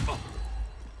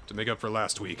 To make up for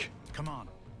last week. Come on.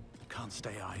 Can't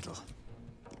stay idle.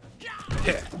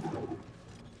 Yeah.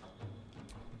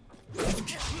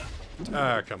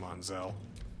 Ah, come on, Zell.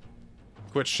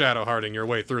 Quit shadow-hearting your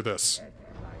way through this.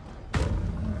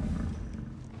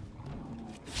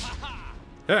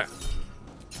 Yeah.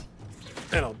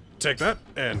 And I'll take that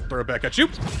and throw it back at you.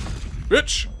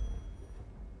 Bitch!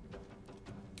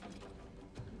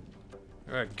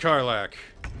 Alright, Karlach.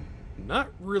 Not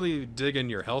really digging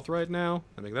your health right now.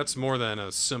 I mean, that's more than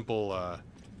a simple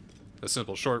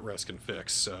short rest can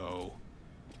fix, so...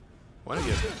 Why don't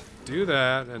you do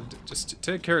that and just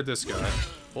take care of this guy.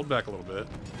 Hold back a little bit.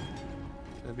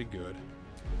 That'd be good.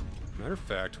 Matter of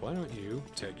fact, why don't you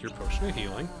take your potion of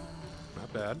healing?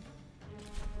 Not bad.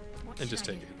 And just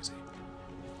take it easy.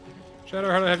 Shadow,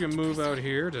 how do I have you move out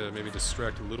here to maybe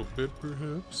distract a little bit,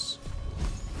 perhaps?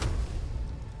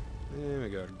 And we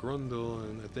got Grundle,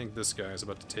 and I think this guy's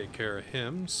about to take care of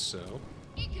him, so...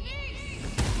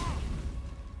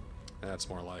 That's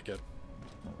more like it.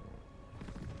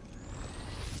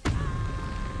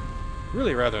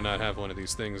 Really rather not have one of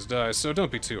these things die, so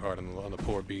don't be too hard on the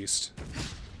poor beast.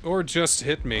 Or just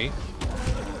hit me.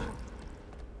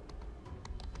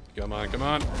 Come on, come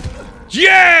on.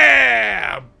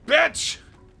 Yeah! Bitch!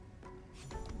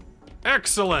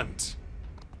 Excellent!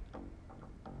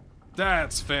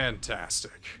 That's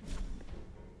fantastic.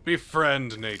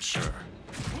 Befriend nature.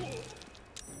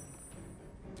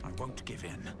 I won't give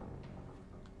in.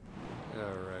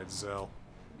 Alright, Zell.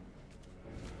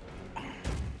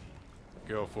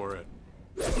 Go for it.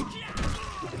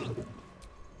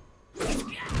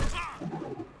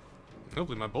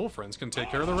 Hopefully my bull friends can take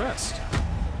care of the rest.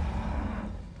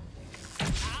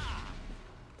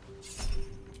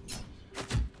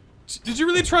 Did you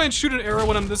really try and shoot an arrow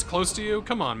when I'm this close to you?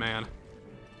 Come on, man.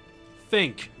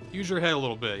 Think. Use your head a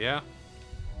little bit, yeah?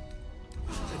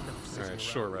 Alright,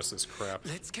 short rest this crap.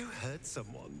 Let's go hurt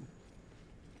someone.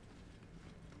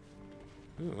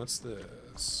 Ooh, what's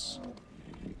this?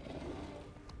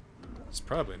 It's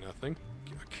probably nothing.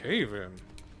 A cave in.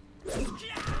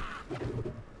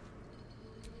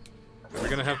 We're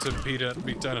gonna have to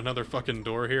beat down another fucking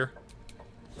door here.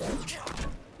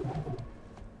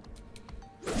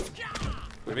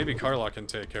 Wait, maybe Carla can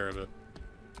take care of it.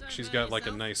 She's got like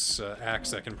a nice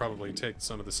axe that can probably take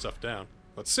some of this stuff down.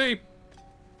 Let's see.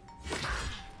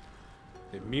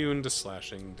 Immune to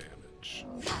slashing damage.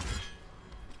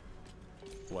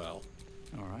 Well,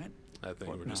 all right. I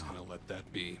think we're just gonna let that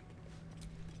be.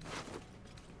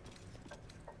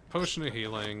 Potion of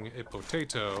healing, a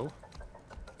potato.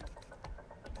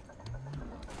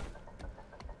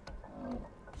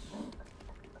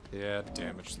 Yeah,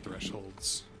 damage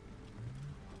thresholds.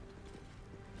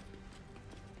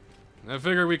 I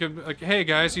figured we could. Like, hey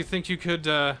guys, you think you could?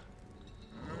 You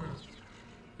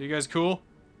guys cool?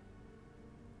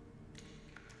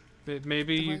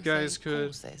 Maybe you guys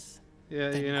could.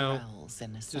 Yeah, you know,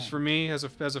 just for me as a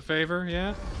favor.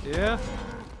 Yeah, yeah.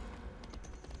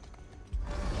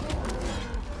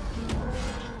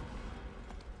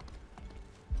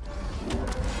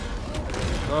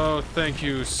 Oh, thank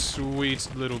you, sweet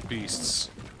little beasts.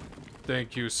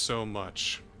 Thank you so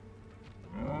much.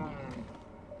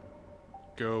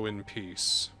 Go in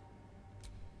peace.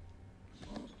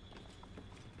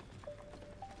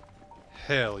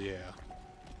 Hell yeah.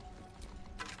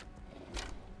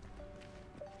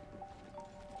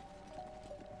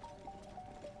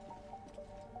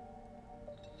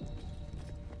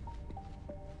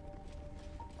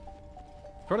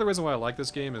 Part of the reason why I like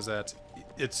this game is that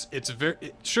it's very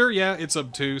sure, yeah, it's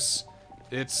obtuse,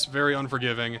 it's very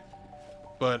unforgiving,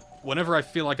 but whenever I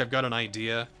feel like I've got an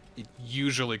idea, it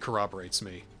usually corroborates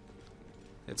me.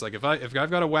 It's like if I've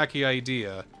got a wacky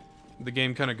idea, the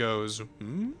game kind of goes,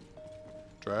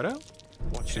 try it out,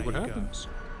 see what happens.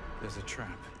 There's a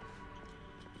trap.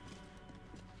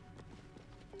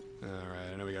 All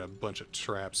right, I know we got a bunch of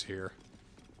traps here.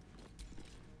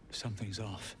 Something's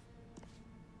off.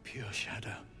 Pure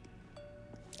shadow.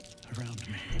 Around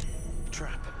me.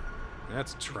 Trap.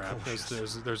 That's a trap.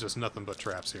 There's just nothing but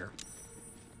traps here.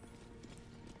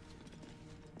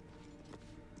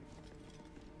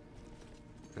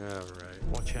 Alright.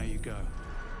 Watch how you go.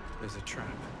 There's a trap.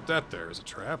 That there is a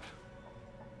trap.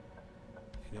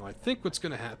 You know, I think what's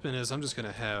gonna happen is I'm just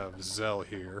gonna have Zell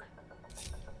here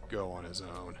go on his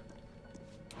own.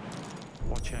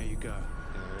 Watch how you go.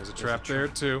 Yeah, there's a trap there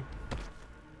too.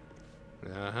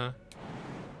 Uh-huh.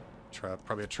 Trap,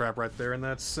 probably a trap right there in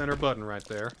that center button right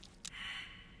there.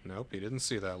 Nope, he didn't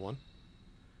see that one.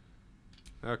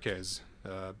 Okay,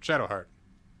 Shadowheart.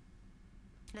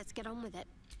 Let's get on with it.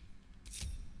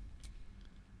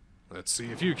 Let's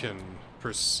see if you can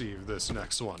perceive this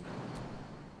next one.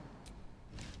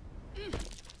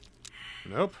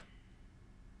 Nope.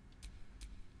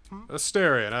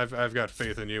 Astarion, I've got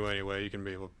faith in you anyway. You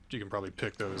can probably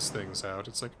pick those things out.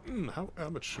 It's like, how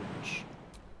amateurish.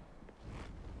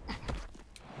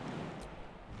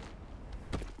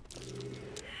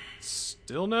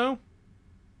 Still no?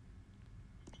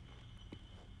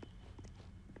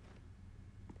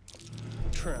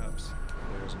 Traps.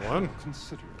 There's one.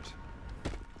 Consider it.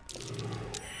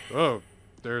 Oh,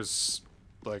 there's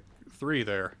like 3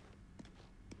 there.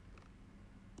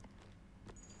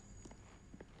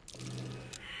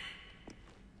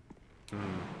 Oh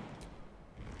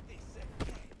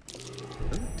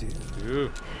dear.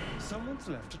 Ooh. Someone's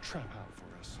left a trap out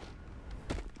for us.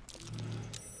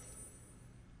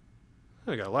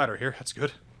 I got a ladder here. That's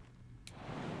good.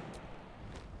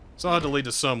 So I had to lead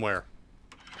to somewhere.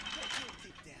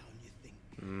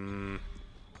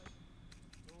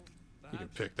 You can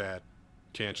pick that,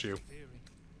 can't you?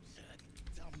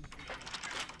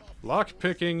 Lock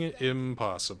picking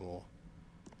impossible.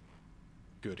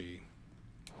 Goody.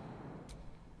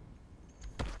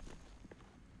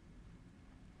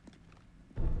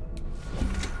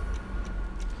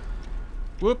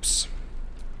 Whoops.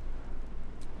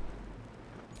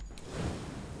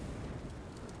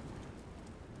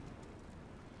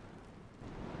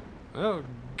 Oh,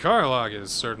 Karlach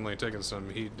is certainly taking some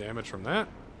heat damage from that.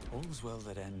 All's well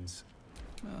that ends.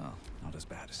 Well, not as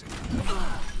bad as it.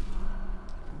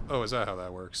 Oh, is that how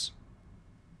that works?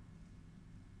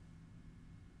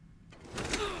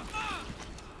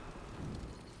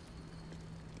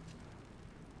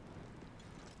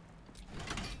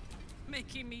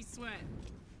 Making me sweat.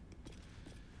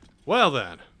 Well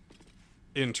then.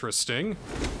 Interesting.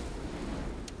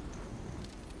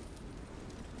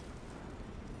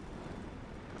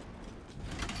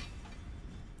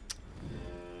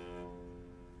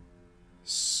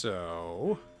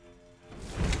 So...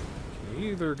 I can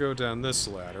either go down this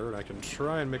ladder, and I can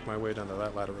try and make my way down to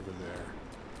that ladder over there.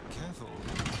 Careful,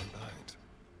 right.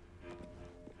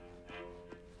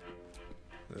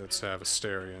 Let's have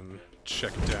Asterion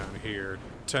check down here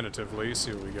tentatively,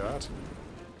 see what we got.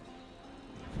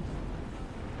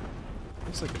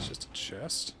 Looks like it's just a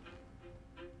chest.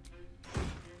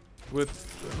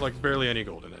 With, like, barely any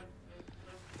gold in it.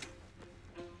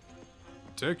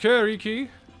 Take care,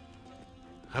 Iki.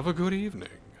 Have a good evening.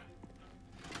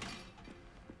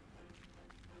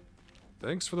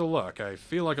 Thanks for the luck. I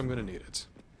feel like I'm gonna need it.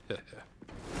 Nah,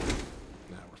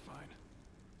 we're fine.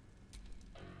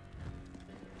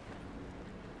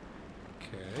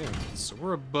 Okay, so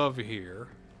we're above here.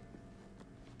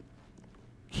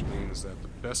 Which means that the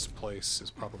best place is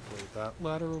probably that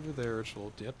ladder over there, which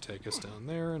will, yep, take us down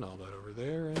there, and all that over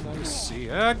there, and I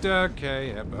see...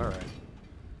 Okay, yep, alright.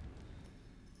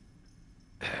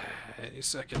 Any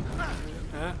second.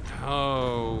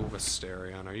 Oh,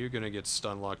 Asterion, are you gonna get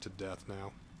stun-locked to death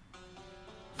now?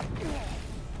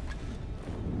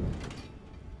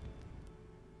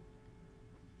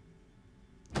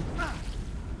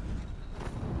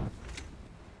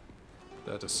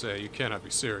 That to say, you cannot be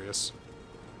serious.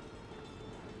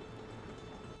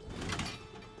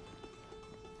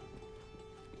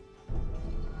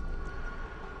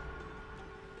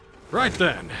 Right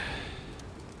then.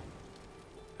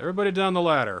 Everybody down the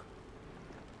ladder.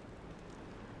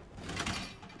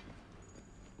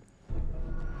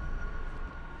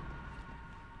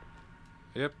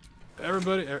 Yep.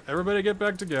 Everybody get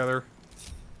back together.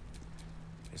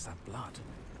 Is that blood?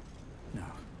 No.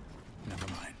 Never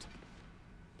mind.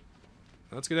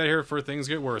 Let's get out of here before things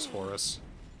get worse for us.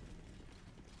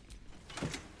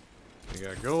 We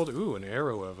got gold. Ooh, an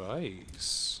arrow of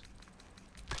ice.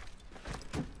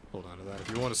 Hold on to that if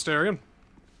you want, Asterion.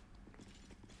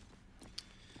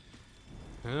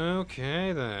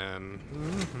 Okay, then.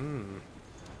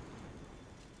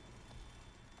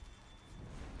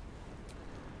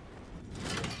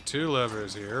 Two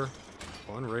levers here.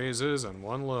 One raises and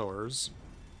one lowers.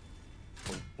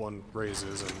 Well, one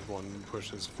raises and one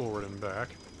pushes forward and back.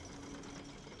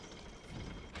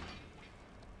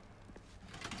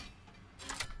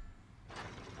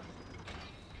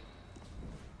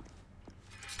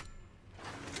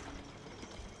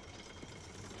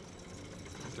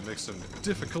 Make some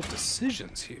difficult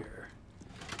decisions here.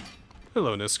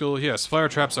 Hello, Niskel. Yes, fire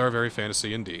traps are very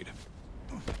fantasy indeed.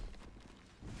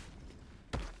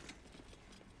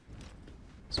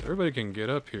 So everybody can get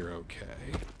up here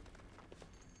okay.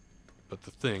 But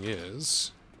the thing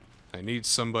is, I need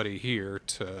somebody here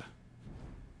to,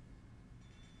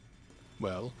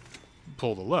 well,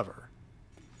 pull the lever.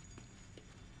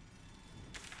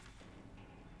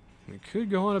 We could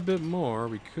go on a bit more.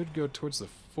 We could go towards the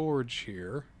forge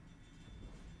here.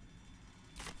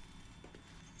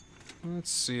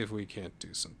 Let's see if we can't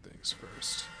do some things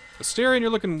first. Asterion, you're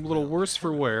looking a little worse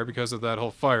for wear because of that whole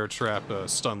fire trap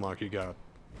stun lock you got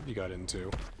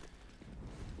into.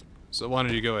 So why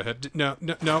don't you go ahead? No.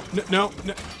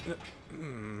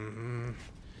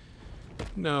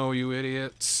 No, you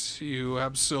idiots. You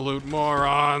absolute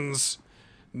morons.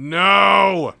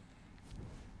 No!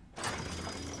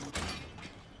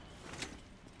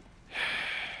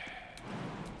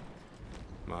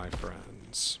 My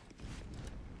friends.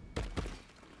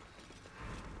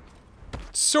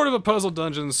 Sort of a puzzle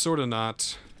dungeon, sort of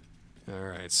not.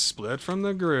 Alright, split from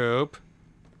the group.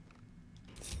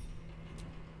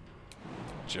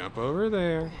 Jump over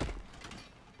there.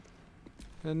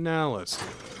 And now let's do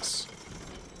this.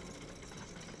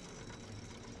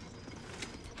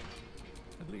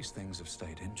 At least things have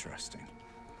stayed interesting.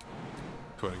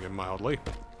 Putting it mildly.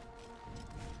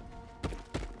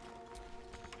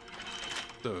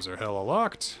 Those are hella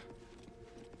locked.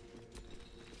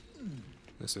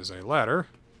 This is a ladder.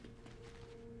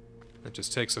 That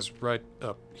just takes us right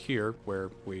up here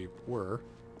where we were.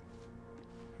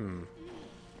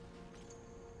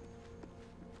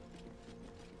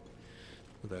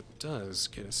 That does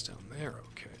get us down there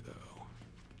okay,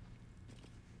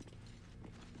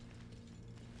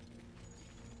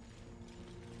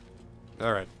 though.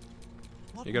 Alright.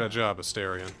 You got a job,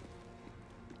 Asterion.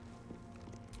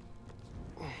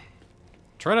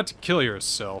 Try not to kill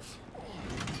yourself.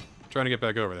 Trying to get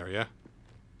back over there, yeah?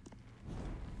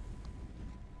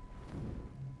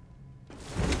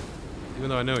 Even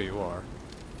though I know you are.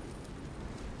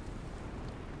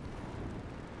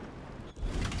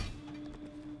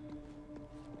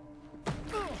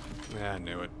 Yeah, I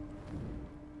knew it.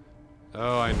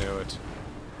 Oh, I knew it.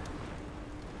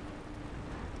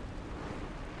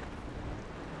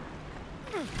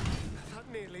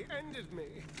 nearly ended me.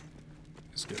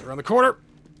 Let's get around the corner.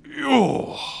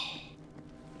 Ew.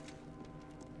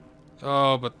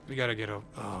 Oh, but we gotta get a...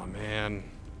 Oh, man.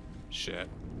 Shit.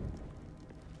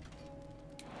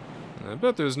 I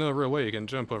bet there's no real way you can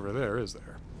jump over there, is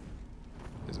there?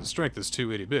 Because his strength is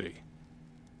too itty-bitty.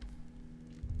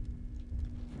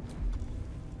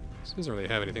 He doesn't really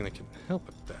have anything that can help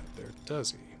with that there,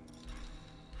 does he?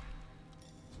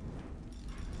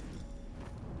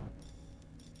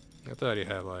 I thought he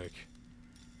had, like...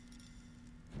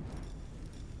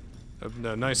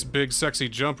 a nice, big, sexy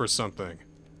jump or something.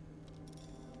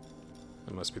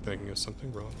 I must be thinking of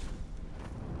something wrong.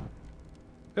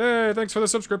 Hey, thanks for the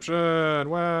subscription!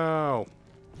 Wow!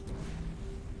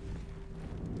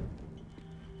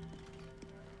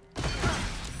 That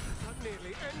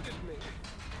nearly ended me.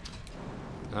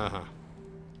 Uh-huh.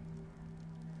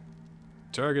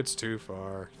 Target's too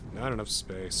far. Not enough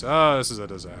space. Ah, this is a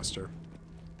disaster.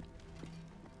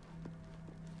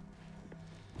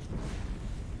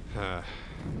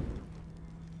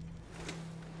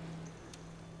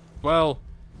 Well,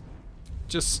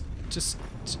 just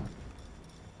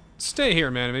stay here,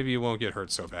 man. Maybe you won't get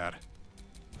hurt so bad.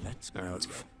 All right, let's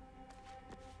go.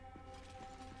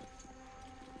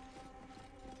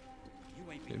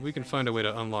 Maybe we can find a way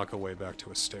to unlock a way back to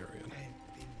Asterion. I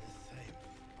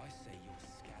say you're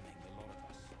scamming the lot of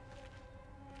us.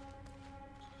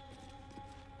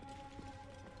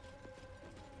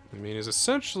 I mean, he's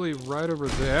essentially right over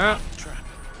there. Trap.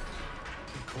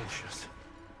 Be cautious.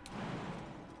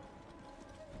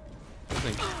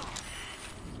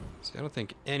 I don't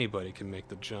think anybody can make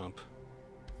the jump.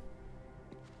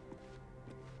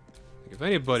 Like, if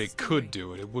anybody could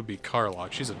do it, it would be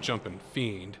Karlach. She's a jumping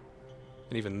fiend.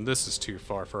 And even this is too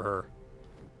far for her.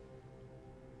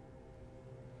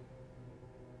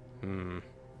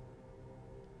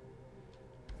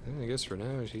 I guess for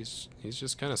now, he's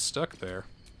just kind of stuck there.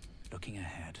 Looking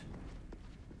ahead.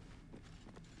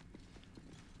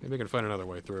 Maybe I can find another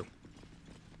way through.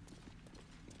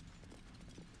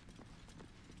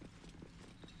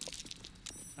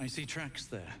 I see tracks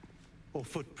there. Or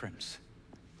footprints.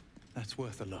 That's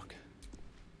worth a look.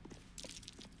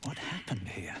 What happened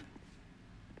here?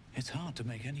 It's hard to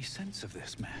make any sense of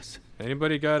this mess.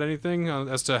 Anybody got anything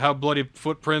as to how bloody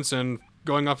footprints and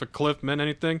going off a cliff meant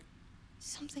anything?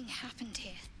 Something happened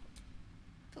here.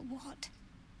 But what?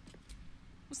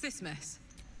 What's this mess?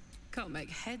 Can't make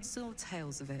heads or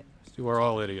tails of it. You are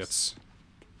all idiots.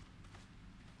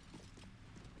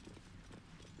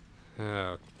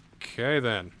 Okay,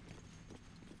 then.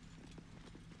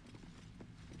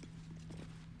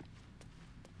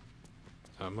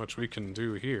 Not much we can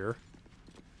do here.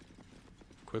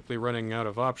 Quickly running out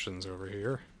of options over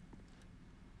here.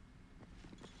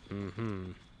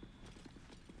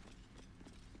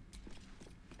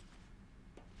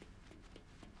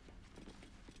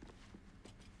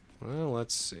 Well,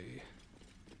 let's see.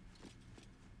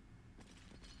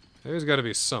 There's got to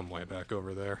be some way back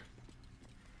over there.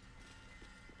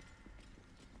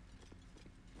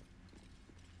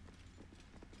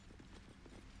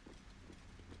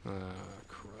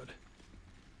 Crud.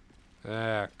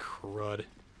 Ah, crud.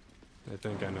 I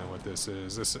think I know what this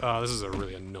is. This is a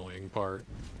really annoying part.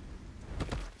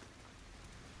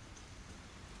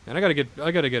 And I gotta get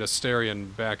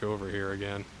Asterion back over here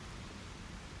again.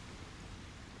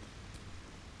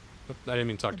 I didn't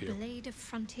mean to talk to you. A blade of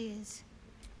frontiers.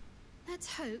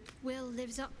 Let's hope Will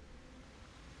lives up.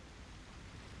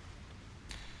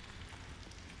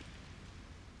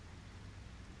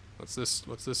 What's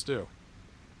this do?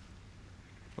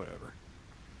 Whatever.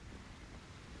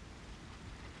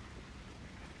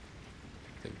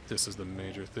 I think this is the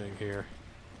major thing here.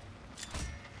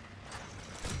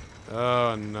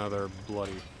 Oh, another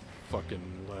bloody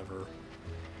fucking lever.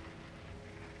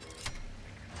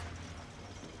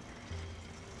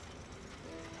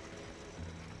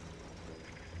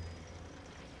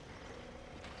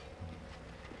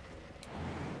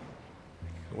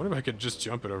 I wonder if I could just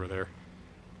jump it over there.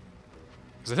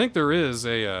 Because I think there is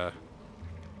a,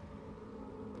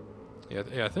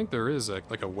 yeah, I think there is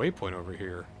like a waypoint over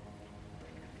here.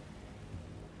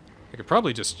 I could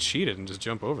probably just cheat it and just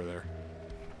jump over there.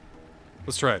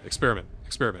 Let's try it. Experiment.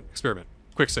 Experiment. Experiment.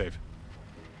 Quick save.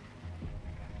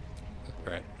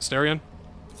 Alright. Asterion.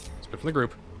 Split from the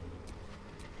group.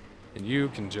 And you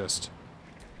can just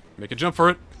make a jump for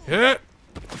it. Hit!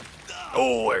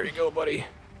 Oh, there you go, buddy.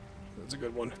 That's a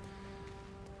good one.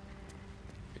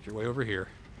 Make your way over here.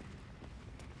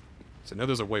 So now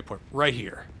there's a waypoint right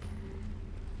here.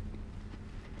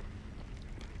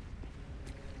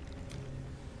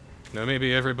 Now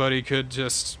maybe everybody could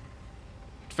just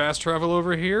fast travel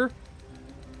over here?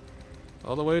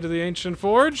 All the way to the ancient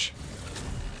forge.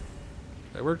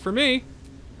 That worked for me.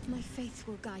 My faith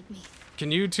will guide me.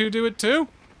 Can you two do it too?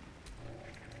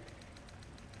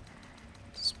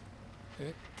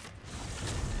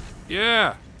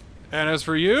 Yeah. And as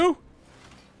for you?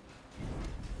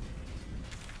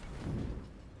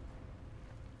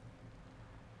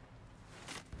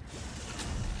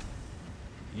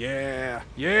 Yeah.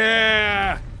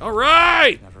 Yeah. All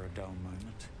right. Never a dull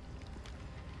moment.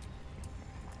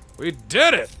 We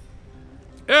did it.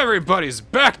 Everybody's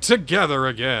back together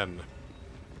again.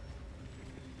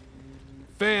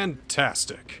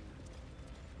 Fantastic.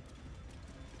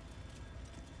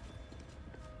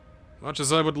 Much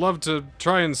as I would love to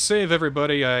try and save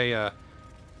everybody, I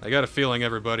got a feeling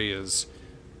everybody is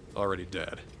already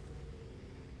dead.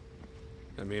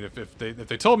 I mean, if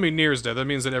they told me Nier's dead, that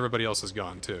means that everybody else is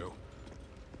gone too.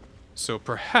 So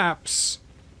perhaps,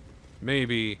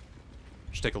 maybe,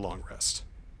 should take a long rest.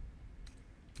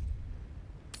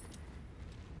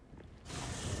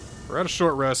 We're at a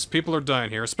short rest. People are dying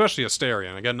here, especially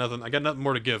Astarion. I got nothing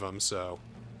more to give them, so.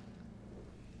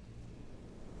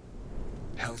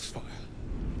 Hellsfire.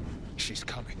 She's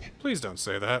coming. Please don't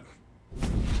say that.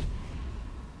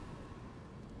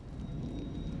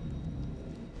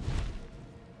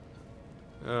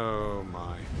 Oh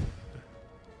my.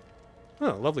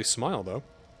 Oh, lovely smile though.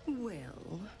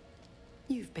 Well,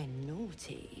 you've been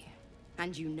naughty.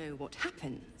 And you know what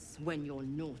happens when you're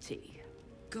naughty.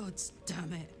 Gods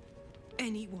damn it.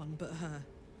 Anyone but her.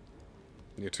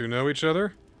 You two know each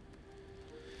other?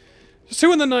 Just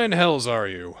who in the nine hells are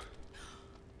you?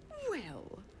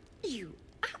 Well, you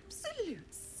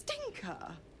absolute stinker.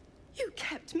 You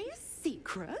kept me a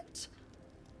secret?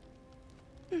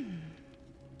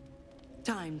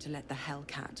 Time to let the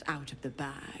Hellcat out of the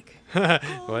bag.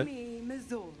 Call What? me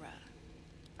Mizora.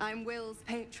 I'm Will's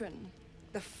patron,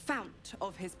 the fount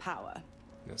of his power.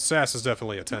 Yeah, sass is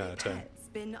definitely a 10 out of 10. Pet's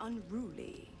been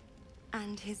unruly,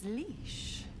 and his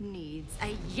leash needs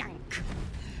a yank.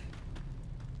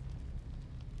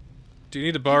 Do you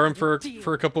need to borrow him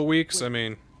for a couple weeks? I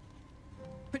mean,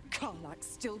 But Karlak's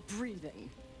still breathing.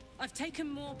 I've taken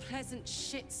more pleasant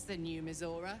shits than you,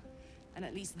 Mizora. And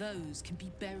at least those can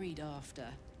be buried after.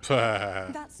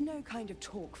 That's no kind of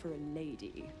talk for a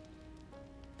lady.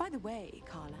 By the way,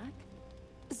 Karlak,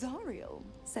 Zariel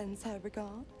sends her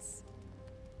regards.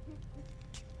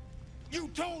 You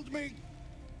told me!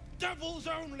 Devils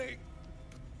only!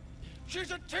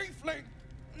 She's a tiefling,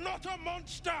 not a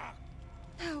monster!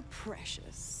 How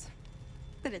precious.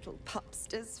 The little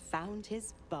pupster's found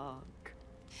his bark.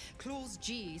 Clause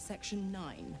G, Section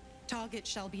 9. Target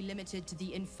shall be limited to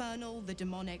the infernal, the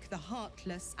demonic, the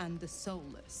heartless, and the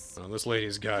soulless. oh, this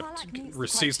lady's got Karlak meets the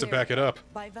receipts to back it up.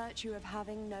 by virtue of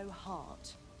having no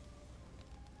heart.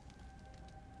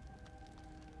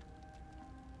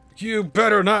 You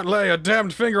better not lay a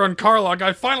damned finger on Karlak.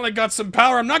 I finally got some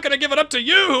power. I'm not gonna give it up to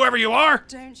you, whoever you are.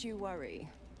 Don't you worry.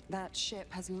 That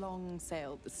ship has long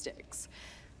sailed the Styx.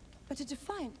 But a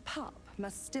defiant pup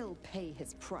must still pay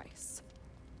his price.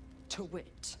 To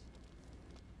wit.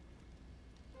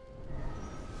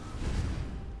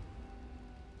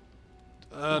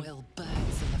 Will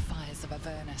burns in the fires of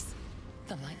Avernus.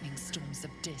 The lightning storms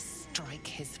of Dis strike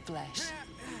his flesh.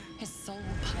 His soul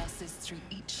passes through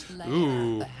each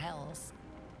layer of the hells,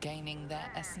 gaining their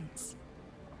essence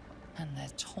and their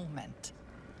torment.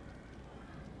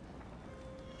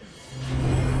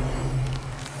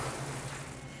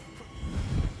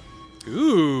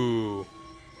 Ooh.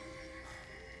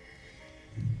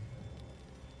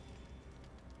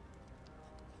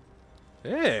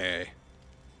 Hey.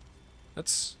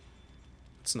 That's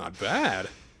not bad.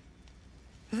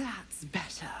 That's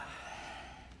better.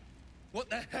 What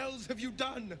the hells have you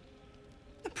done?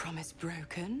 A promise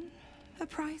broken, a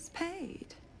price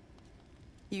paid.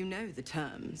 You know the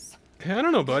terms. Hey, I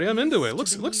don't know, buddy. I'm into it. It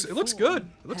looks good. It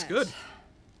looks good.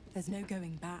 There's no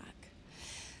going back.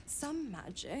 Some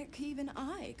magic even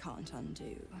I can't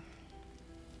undo.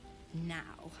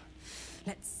 Now,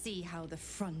 let's see how the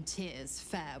frontiers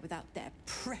fare without their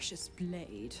precious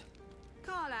blade.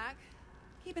 Karlak,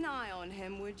 keep an eye on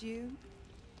him, would you?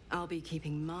 I'll be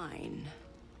keeping mine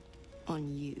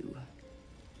on you.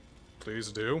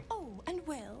 Please do. Oh, and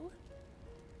Will,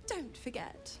 don't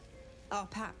forget, our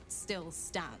pact still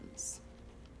stands.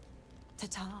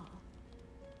 Ta-ta.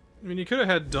 I mean, you could have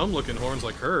had dumb-looking horns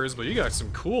like hers, but you got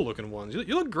some cool-looking ones.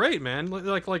 You look great, man.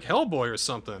 Like Hellboy or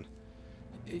something.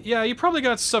 Yeah, you probably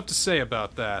got stuff to say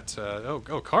about that. Oh,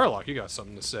 Karlak, you got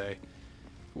something to say.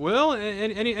 Will,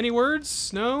 any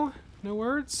words? No? No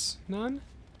words? None?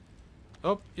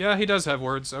 Oh, yeah, he does have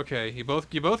words. Okay, you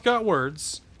both got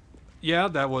words. Yeah,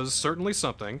 that was certainly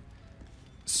something.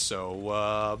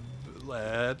 So,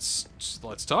 let's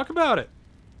talk about it.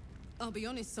 I'll be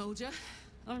honest, soldier.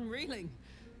 I'm reeling.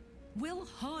 Will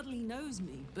hardly knows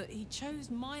me, but he chose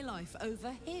my life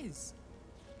over his.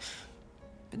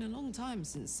 Been a long time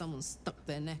since someone stuck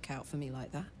their neck out for me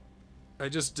like that. I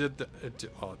just did the...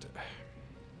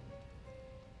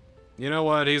 You know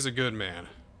what? He's a good man.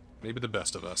 Maybe the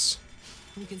best of us.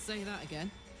 You can say that again.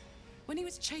 When he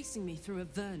was chasing me through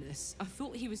Avernus, I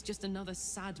thought he was just another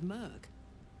sad merc.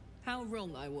 How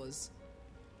wrong I was.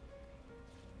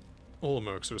 All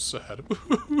mercs are sad.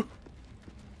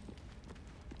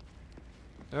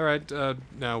 Alright,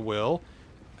 now Will,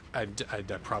 I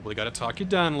probably gotta talk you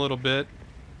down a little bit,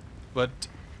 but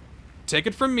take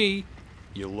it from me,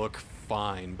 you look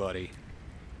fine, buddy.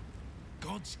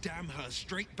 God's damn her,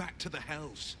 straight back to the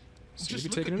hells. So you're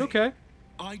taking it okay.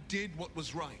 I did what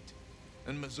was right,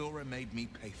 and Mazora made me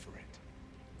pay for it.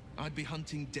 I'd be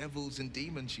hunting devils and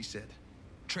demons, she said.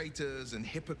 Traitors and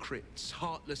hypocrites,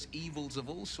 heartless evils of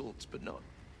all sorts, but not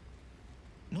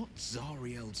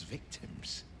Zariel's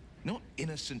victims. Not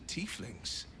innocent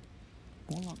tieflings.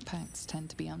 Warlock pacts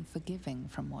tend to be unforgiving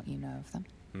from what you know of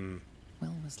them.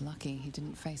 Will was lucky he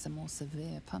didn't face a more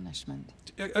severe punishment.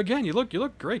 Again, you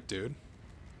look great, dude.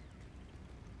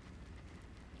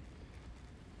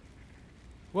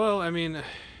 Well, I mean,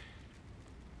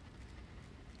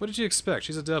 what did you expect?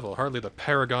 She's a devil, hardly the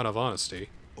paragon of honesty.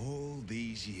 All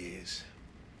these years.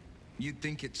 You'd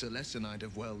think it's a lesson I'd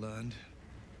have well learned.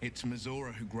 It's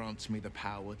Mazora who grants me the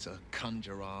power to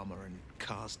conjure armor and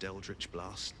cast eldritch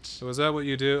blasts. So is that what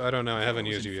you do? I don't know, I haven't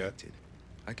used you yet.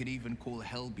 I could even call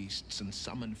hell beasts and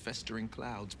summon festering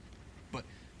clouds. But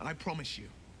I promise you,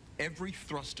 every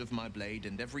thrust of my blade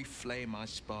and every flame I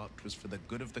sparked was for the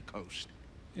good of the coast.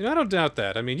 You know, I don't doubt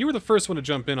that. I mean, you were the first one to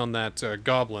jump in on that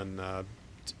goblin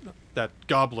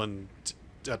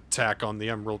attack on the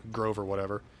Emerald Grove or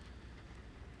whatever.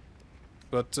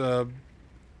 But,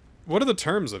 what are the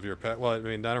terms of your pet? Well, I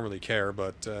mean, I don't really care,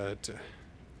 but,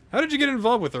 how did you get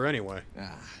involved with her anyway?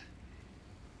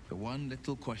 The one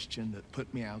little question that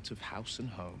put me out of house and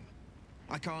home.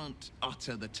 I can't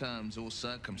utter the terms or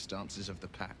circumstances of the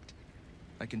pact.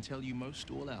 I can tell you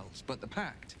most all else, but the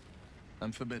pact,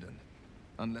 I'm forbidden,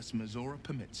 unless Mazora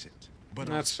permits it. But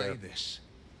I'll say this.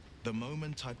 The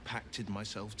moment I pacted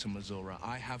myself to Mazora,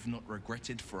 I have not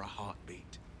regretted for a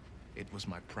heartbeat. It was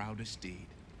my proudest deed.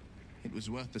 It was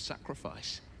worth the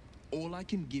sacrifice. All I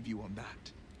can give you on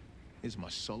that is my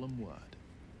solemn word.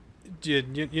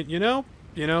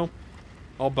 You know,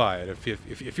 I'll buy it.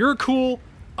 If you're cool,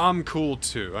 I'm cool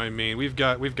too. I mean, we've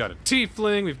got a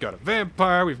tiefling, we've got a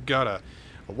vampire, we've got a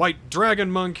white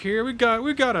dragon monk here, we got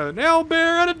an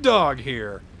owlbear and a dog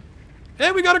here,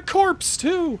 and we got a corpse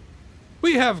too.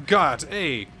 We have got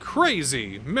a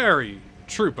crazy merry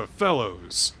troop of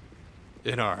fellows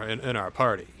in our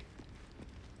party.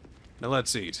 Now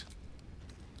let's eat.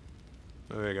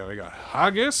 There we go. We got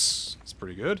haggis. That's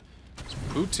pretty good.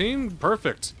 Poutine.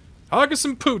 Perfect. Haggis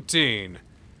and poutine.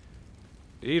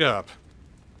 Eat up.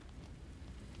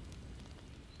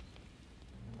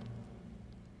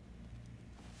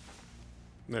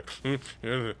 A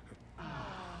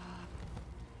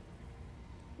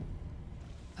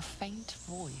faint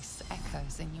voice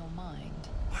echoes in your mind.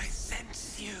 I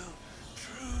sense you,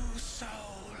 true soul.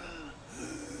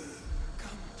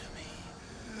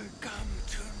 Come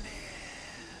too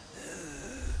near.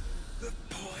 The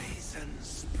poison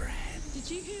spread. Did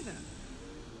you hear that?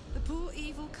 The poor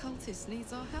evil cultist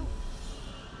needs our help.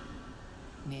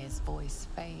 Nir's voice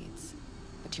fades,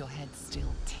 but your head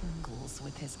still tingles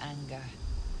with his anger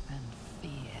and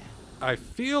fear. I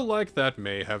feel like that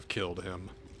may have killed him.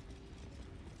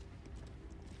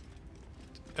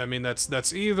 I mean,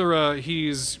 that's either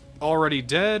he's already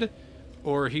dead,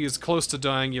 or he's close to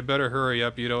dying. You better hurry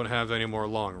up, you don't have any more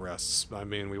long rests. I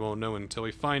mean, we won't know until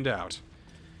we find out.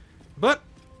 But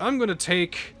I'm gonna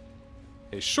take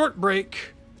a short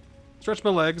break, stretch my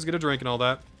legs, get a drink and all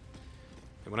that.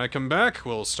 And when I come back,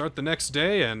 we'll start the next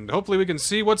day, and hopefully we can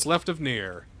see what's left of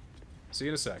Nier. See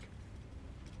you in a sec.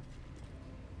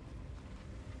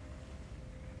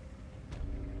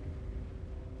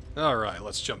 Alright,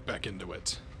 let's jump back into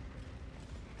it.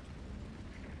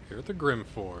 Here at the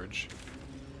Grimforge.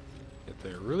 If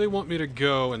they really want me to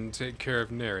go and take care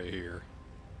of Neri here,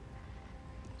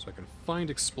 so I can find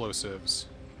explosives.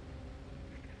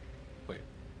 Wait.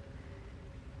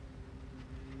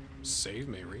 Save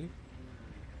Mary?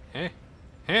 Eh?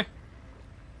 Eh?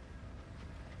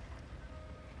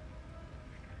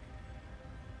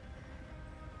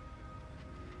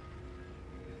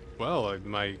 Well,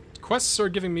 my quests are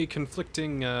giving me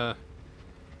conflicting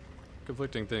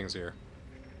things here.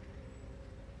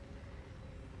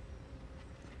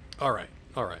 Alright,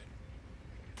 alright.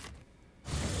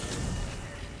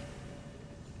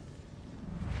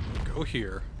 Go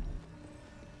here.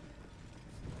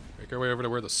 Make our way over to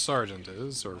where the sergeant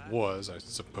is, or was, I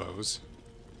suppose.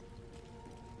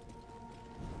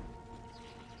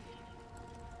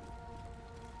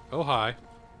 Oh, hi.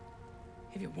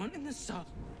 If you're wanting the salt.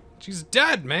 She's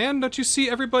dead, man! Don't you see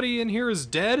everybody in here is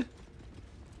dead?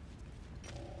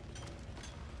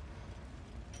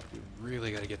 We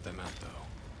really gotta get them out, though.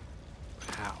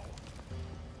 How?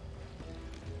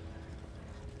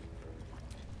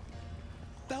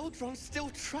 Beldur'S still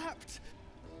trapped.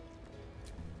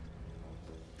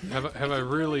 Have I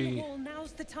really?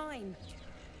 Now's the time.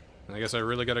 I guess I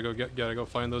really gotta go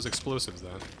find those explosives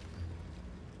then.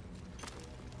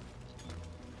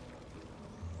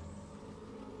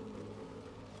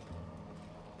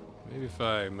 Maybe if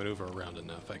I maneuver around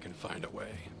enough, I can find a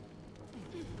way.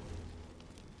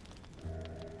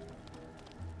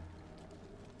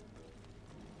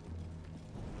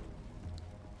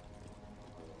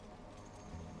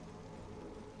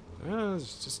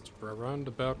 It's just a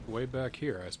roundabout way back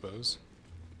here, I suppose.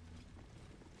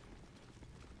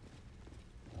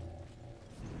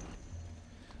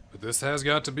 But this has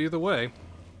got to be the way.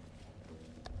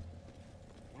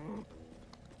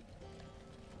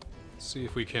 See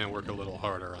if we can work a little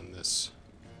harder on this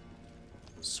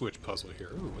switch puzzle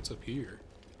here. Ooh, what's up here?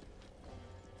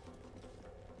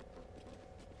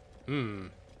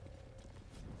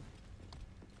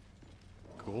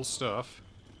 Cool stuff.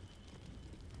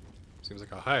 Seems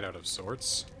like a hideout of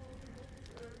sorts.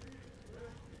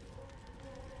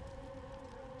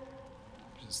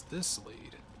 Where does this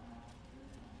lead?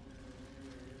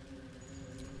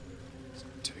 It's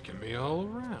taking me all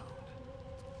around.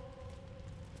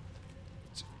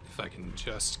 If I can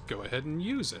just go ahead and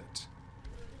use it.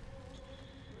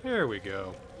 There we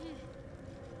go.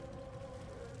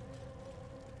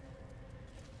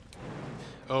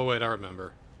 Oh wait, I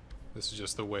remember. This is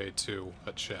just the way to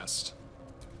a chest.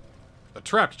 A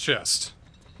trapped chest,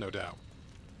 no doubt.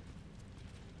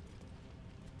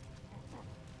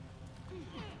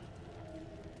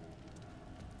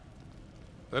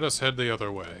 Let us head the other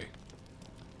way.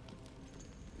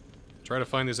 Try to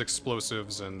find these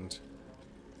explosives and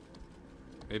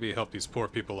maybe help these poor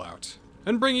people out.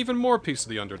 And bring even more peace to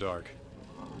the Underdark.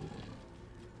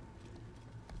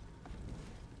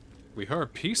 We are a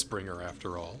peacebringer,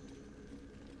 after all.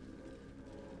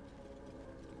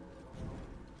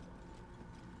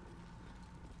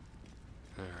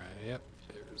 Alright, yep.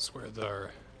 There's where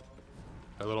our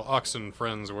little oxen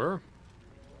friends were.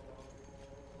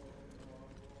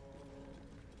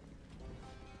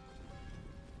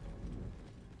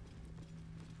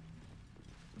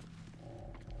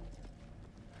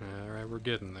 Alright, we're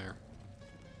getting there.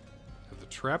 Have the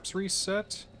traps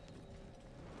reset?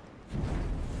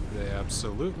 They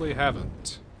absolutely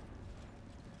haven't.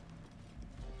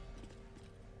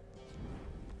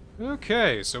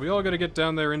 Okay, so we all gotta get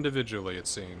down there individually, it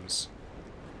seems.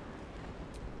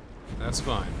 That's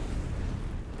fine.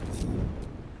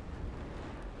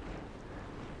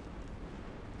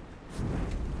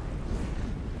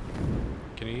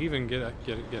 Can you even get out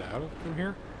from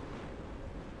here?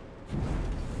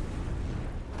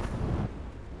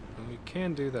 And we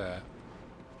can do that.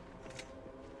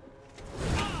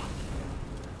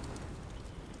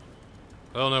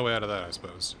 Well, no way out of that, I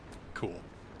suppose. Cool.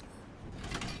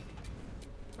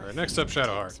 Alright, next up,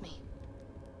 Shadowheart.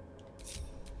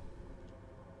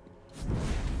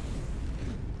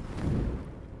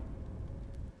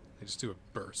 They just do a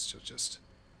burst, so just...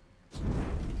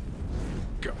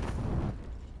 go.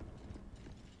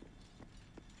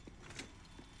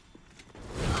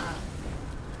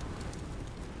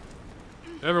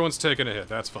 Everyone's taking a hit,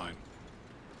 that's fine.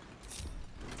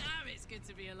 Damn, it's good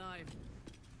to be alive.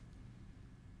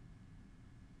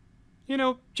 You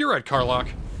know, you're right,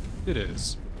 Karlach. It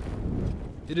is.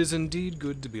 It is indeed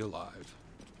good to be alive.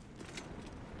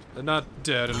 And not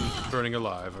dead and burning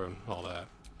alive and all that.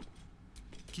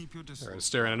 Keep your distance. Alright,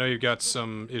 Starin, I know you've got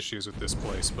some issues with this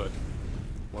place, but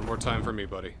one more time for me,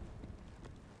 buddy.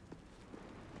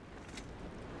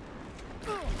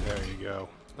 There you go.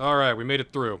 Alright, we made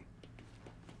it through.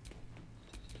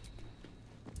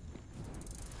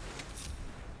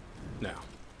 Now,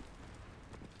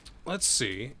 let's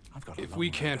see if we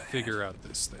can't figure out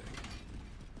this thing.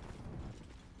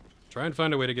 Try and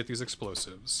find a way to get these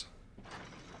explosives.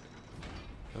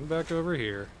 Come back over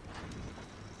here.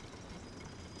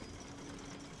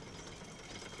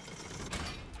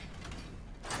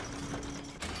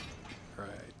 Right.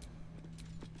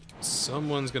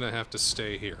 Someone's gonna have to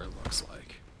stay here, it looks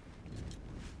like.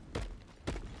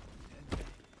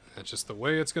 That's just the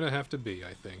way it's gonna have to be,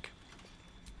 I think.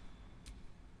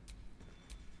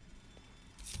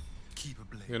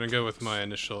 I'm gonna go with my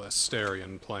initial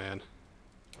Asterion plan.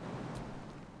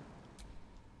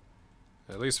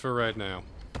 At least for right now.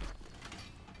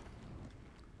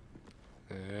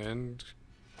 And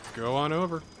go on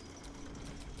over.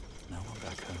 No one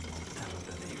back home will ever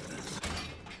believe this.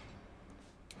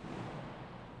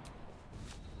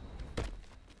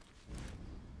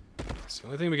 So the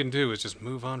only thing we can do is just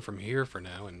move on from here for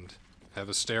now and have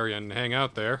Asterion hang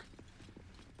out there.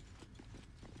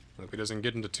 Hope he doesn't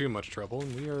get into too much trouble,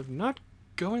 and we are not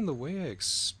going the way I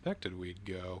expected we'd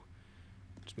go.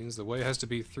 Which means the way has to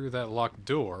be through that locked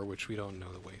door, which we don't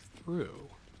know the way through.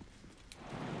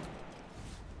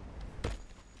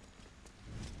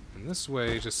 And this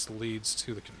way just leads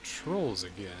to the controls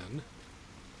again.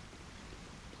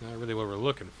 Not really what we're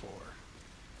looking for.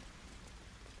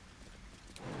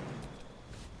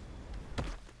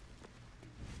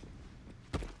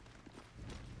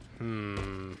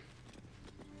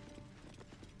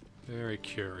 Very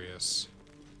curious.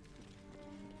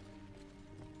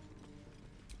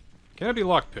 Can it be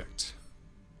lockpicked?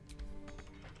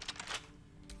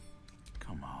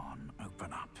 Come on,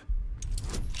 open up.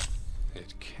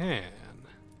 It can.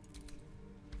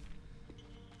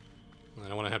 I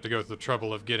don't want to have to go through the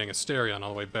trouble of getting Asterion all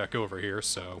the way back over here,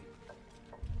 so...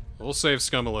 we'll save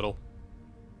scum a little.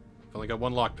 I've only got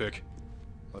one lockpick.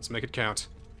 Let's make it count.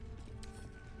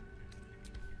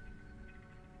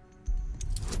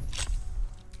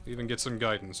 Even get some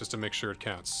guidance just to make sure it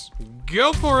counts.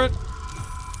 Go for it!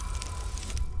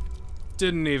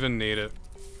 Didn't even need it.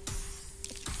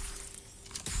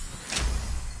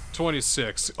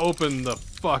 26. Open the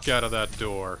fuck out of that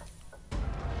door.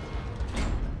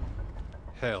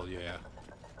 Hell yeah.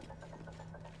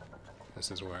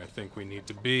 This is where I think we need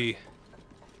to be.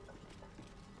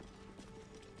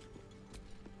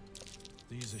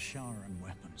 These are Sharan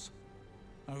weapons.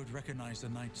 I would recognize the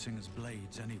Night Singer's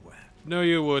blades anywhere. No,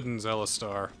 you wouldn't,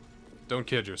 Zelistar. Don't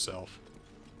kid yourself.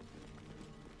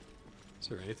 Is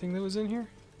there anything that was in here?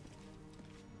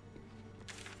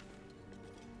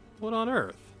 What on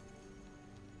earth?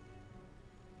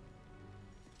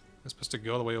 Am I supposed to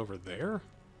go all the way over there?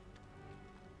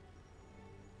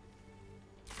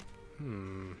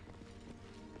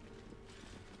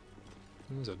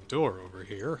 There's a door over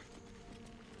here.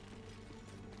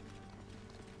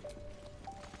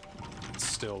 It's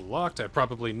still locked. I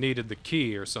probably needed the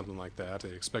key or something like that. They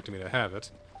expected me to have it.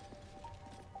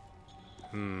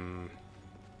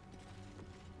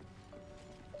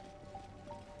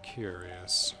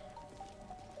 Curious.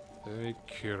 Very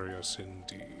curious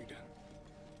indeed.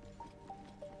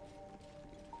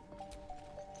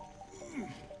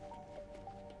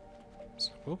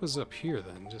 So what was up here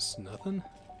then? Just nothing?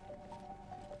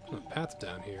 A path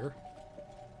down here.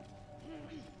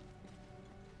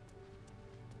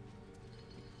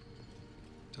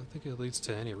 Don't think it leads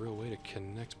to any real way to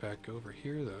connect back over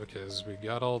here though, because we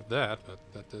got all that, but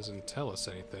that doesn't tell us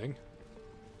anything.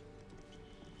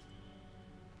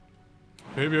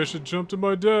 Maybe I should jump to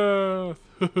my death!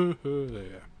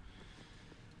 Yeah.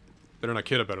 Better not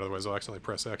kid about it, otherwise I'll accidentally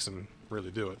press X and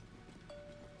really do it.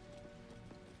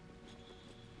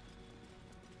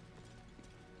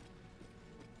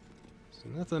 So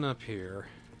nothing up here.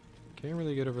 Can't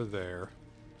really get over there.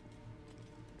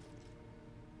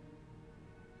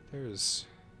 There's...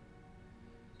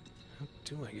 how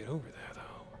do I get over there,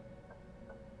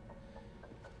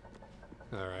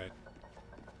 though? Alright.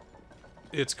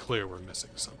 It's clear we're missing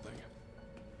something.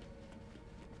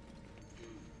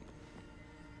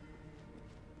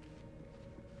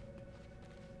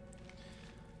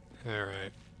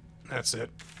 Alright. That's it.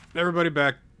 Everybody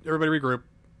back. Everybody regroup.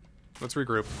 Let's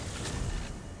regroup.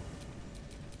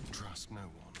 Trust no one.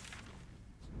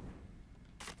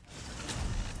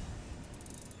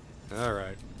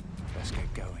 Alright. Let's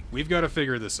get going. We've got to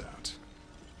figure this out.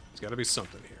 There's got to be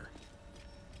something here.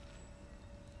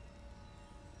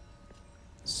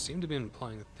 Seem to be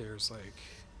implying that there's, like,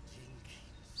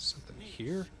 something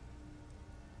here?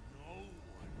 No one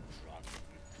trusts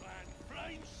the clan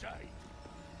Flameshade.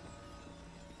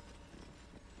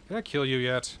 Can I kill you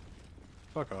yet?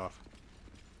 Fuck off.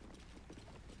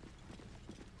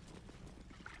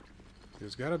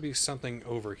 There's gotta be something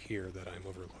over here that I'm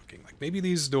overlooking. Like, maybe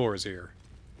these doors here.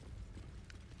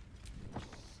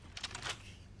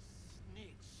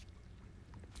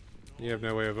 You have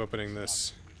no way of opening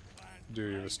this, do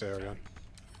you, Asterion?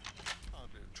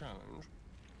 Challenge.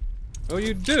 Oh,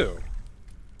 you do?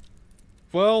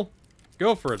 Well,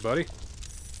 go for it, buddy.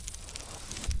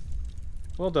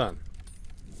 Well done.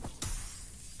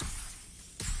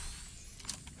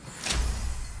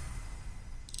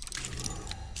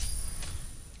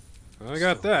 I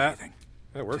got that.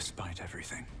 That works. Despite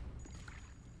everything.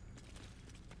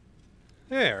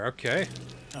 There, okay.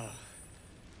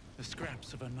 The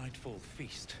scraps of a nightfall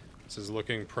feast. This is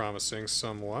looking promising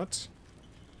somewhat.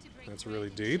 That's really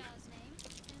deep.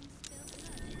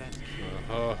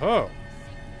 Oh.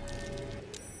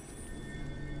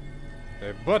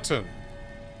 A button.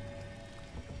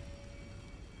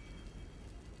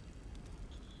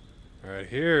 Alright,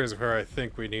 here's where I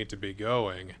think we need to be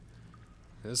going.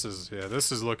 This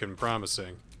is looking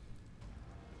promising.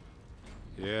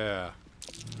 Yeah.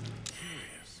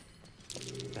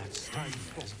 That stone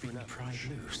has been pried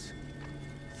loose.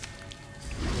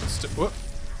 What?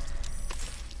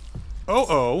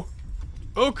 Oh.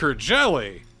 Ochre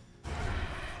jelly.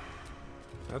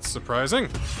 That's surprising.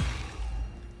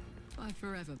 Bye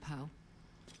forever, pal.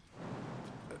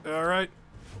 Alright.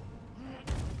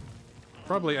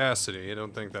 Probably acidy. I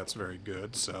don't think that's very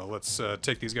good, so let's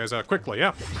take these guys out quickly,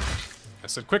 yeah. I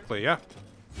said quickly, yeah.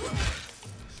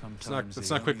 It's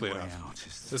not quickly enough.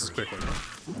 This is quickly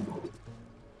enough.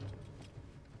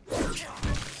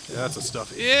 Yeah, that's the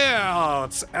stuff. Yeah,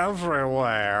 it's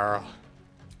everywhere.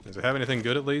 Does it have anything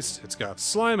good at least? It's got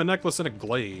slime, a necklace, and a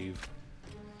glaive.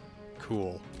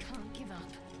 Cool. Can't give up.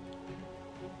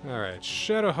 Alright,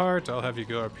 Shadowheart, I'll have you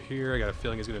go up here. I got a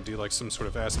feeling he's going to do like some sort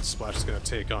of acid splash. He's going to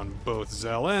take on both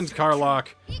Zell and Karlach.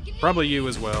 Probably you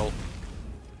as well.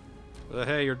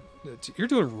 Hey, you're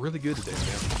doing really good today,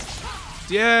 man.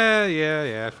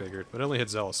 Yeah, I figured. But it only hit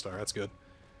Zelistar, that's good.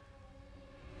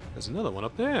 There's another one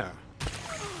up there.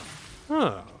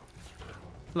 Oh,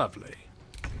 lovely.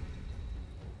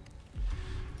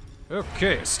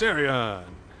 Okay, Asterion.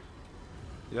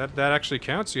 That actually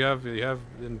counts. Do you have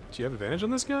advantage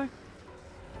on this guy?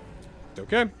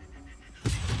 Okay.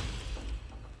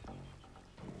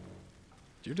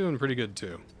 You're doing pretty good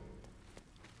too.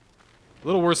 A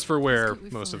little worse for wear,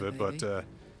 most of it, but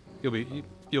you'll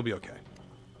be okay.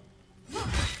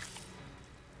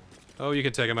 Oh, you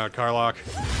can take him out, Karlach.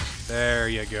 There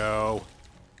you go.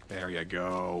 There you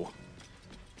go.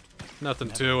 Nothing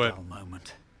to it.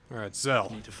 All right, Zell.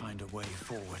 Need to find a way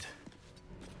forward.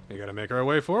 You gotta make our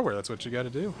way forward. That's what you gotta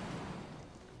do.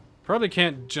 Probably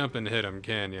can't jump and hit him,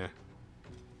 can you?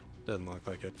 Doesn't look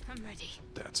like it. I'm ready.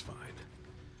 That's fine.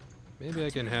 Maybe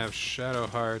I can have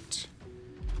Shadowheart.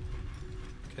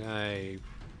 Can I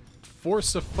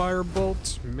force a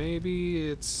firebolt? Maybe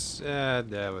it's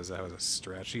that was a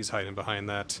stretch. He's hiding behind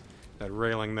that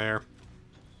railing there.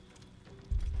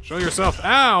 Show yourself!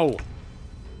 Ow!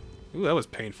 Ooh, that was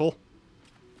painful.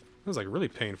 That was like really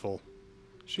painful.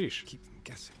 Sheesh. Keep them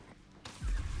guessing.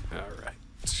 Alright.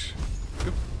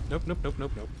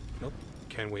 Nope.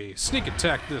 Can we sneak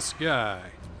attack this guy?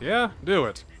 Yeah? Do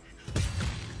it.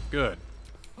 Good.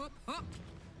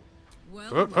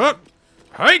 Up.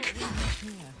 Hike!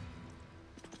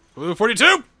 Blue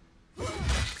 42! We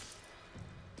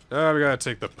gotta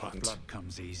take the punt. Blood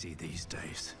comes easy these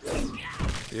days.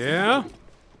 Yeah?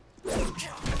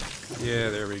 Yeah,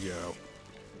 there we go.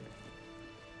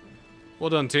 Well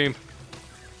done, team.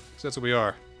 'Cause that's what we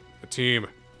are. A team.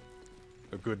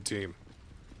 A good team.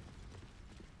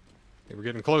 Okay, we're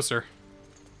getting closer.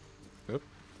 Oop.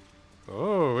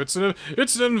 Oh, it's an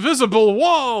invisible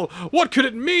wall! What could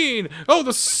it mean? Oh,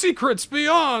 the secrets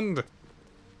beyond!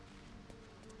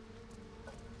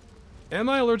 Am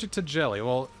I allergic to jelly?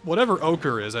 Well, whatever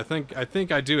ochre is, I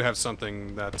think I do have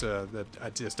something that that I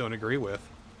just don't agree with.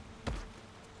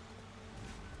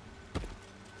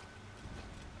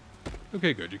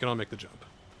 Okay, good. You can all make the jump.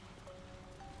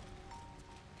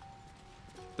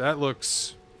 That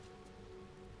looks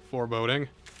foreboding.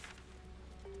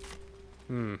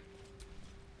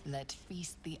 Let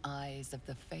feast the eyes of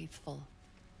the faithful.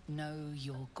 Know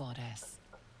your goddess.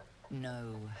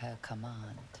 Know her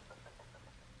command.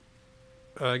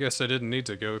 I guess I didn't need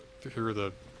to go through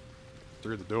the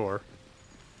door.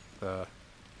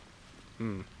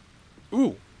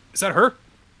 Ooh, is that her?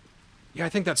 Yeah, I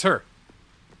think that's her.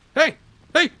 Hey,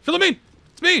 Philomene,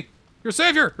 it's me, your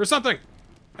savior or something.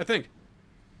 I think.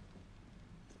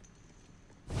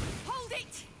 Hold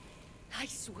it! I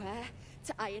swear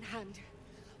to Iron Hand.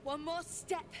 One more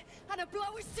step and a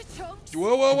blow us to chunks.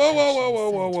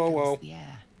 Whoa.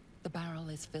 Yeah, the barrel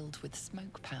is filled with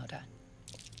smoke powder.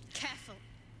 Careful.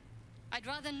 I'd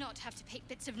rather not have to pick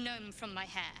bits of gnome from my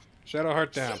hair.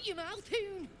 Shadowheart down. Shut your mouth,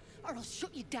 Hoon, or I'll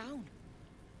shut you down.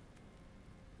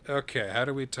 Okay, how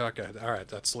do we talk? All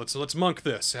right, let's monk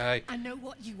this. I know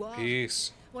what you are.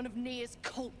 Peace. One of Nia's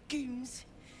cult goons.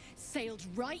 Sailed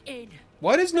right in.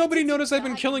 Why does nobody notice I've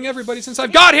been killing everybody since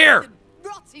I've got here?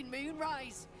 Rotting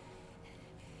moonrise.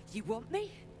 You want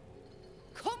me?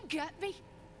 Come get me.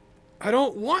 I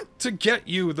don't want to get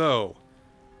you, though.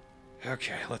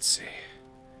 Okay, let's see.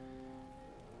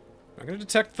 I'm gonna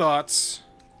detect thoughts.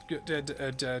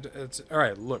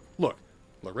 Alright, look.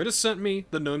 Loretta sent me.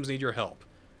 The gnomes need your help.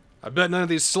 I bet none of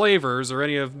these slavers or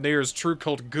any of Nair's true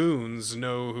cult goons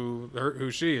know who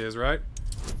she is, right?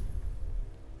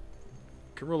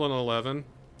 Can roll an 11.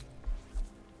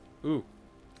 Ooh.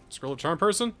 Scroll of charm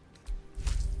person?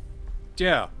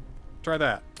 Yeah. Try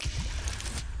that.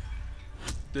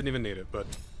 Didn't even need it, but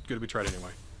good to be tried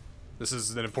anyway. This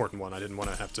is an important one. I didn't want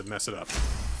to have to mess it up.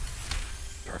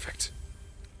 Perfect.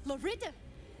 Loretta!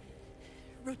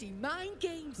 Ruddy mind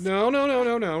games. No. I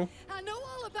know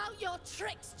all about your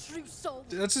tricks, true soul.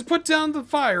 Let's just put down the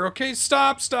fire, okay?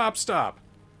 Stop.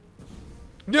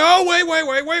 No,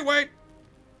 wait.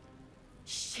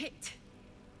 Shit.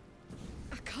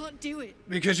 I can't do it.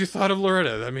 Because you thought of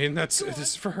Loretta. I mean, this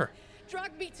is for her.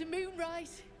 Drag me to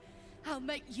Moonrise. I'll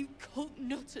make you cult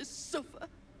nutters suffer.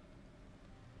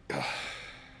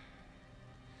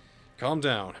 Calm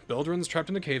down. Beldur'S trapped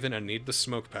in the cave-in and need the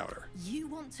smoke powder. You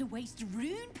want to waste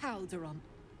rune powder on...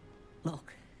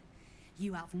 Look,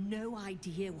 you have no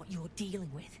idea what you're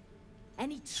dealing with.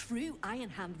 Any true Iron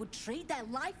Hand would trade their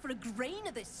life for a grain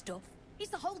of this stuff.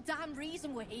 It's the whole damn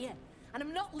reason we're here, and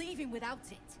I'm not leaving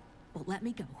without it. But let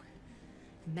me go.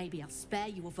 Maybe I'll spare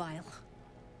you a vial.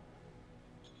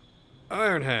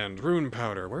 Iron Hand, rune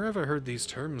powder. Where have I heard these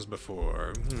terms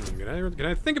before? Can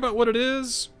I think about what it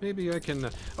is? Maybe I can...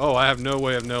 oh, I have no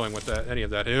way of knowing what any of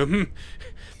that is.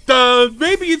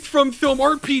 Maybe it's from some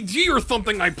RPG or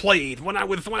something I played when I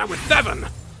was 7.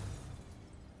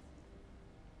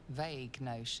 Vague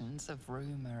notions of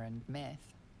rumor and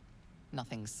myth.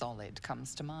 Nothing solid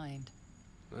comes to mind.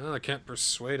 Well, I can't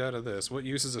persuade out of this. What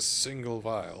use is a single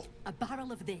vial? A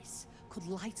barrel of this could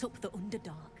light up the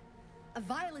Underdark. A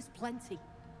vial is plenty.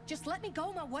 Just let me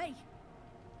go my way.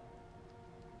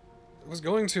 I was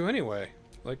going to anyway.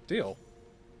 Like, deal.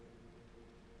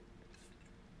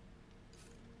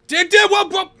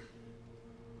 Whoa!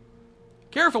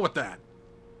 Careful with that.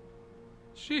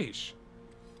 Sheesh.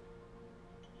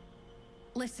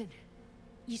 Listen,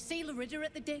 you see Loretta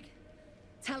at the dig?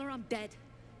 Tell her I'm dead,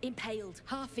 impaled,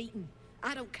 half-eaten.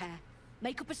 I don't care.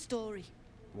 Make up a story.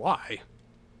 Why?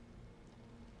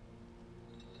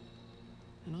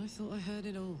 And I thought I heard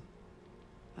it all.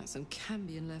 That's some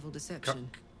Cambion-level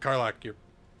deception. Karlach, yeah.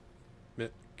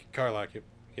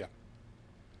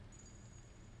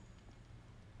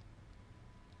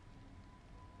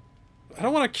 I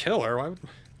don't want to kill her. Why would...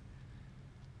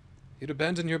 You'd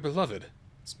abandon your beloved.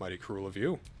 It's mighty cruel of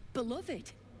you.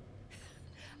 Beloved?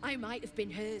 I might have been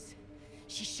hers.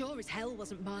 She sure as hell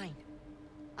wasn't mine.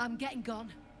 I'm getting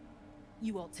gone.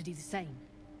 You ought to do the same.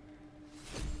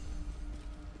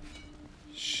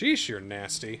 Sheesh, you're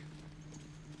nasty.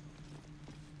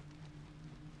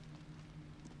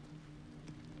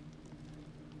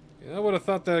 Yeah, I would have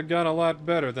thought that had gone a lot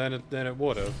better than it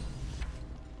would have.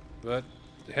 But,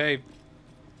 hey.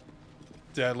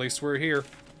 At least we're here.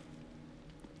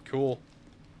 Cool.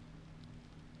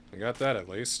 I got that at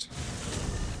least.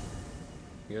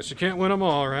 Guess you can't win them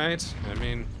all, right? I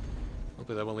mean,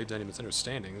 hopefully that won't lead to any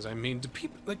misunderstandings. I mean, do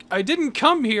people... like, I didn't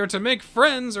come here to make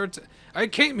friends or to... I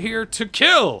came here to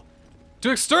kill! To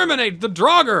exterminate the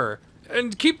draugr!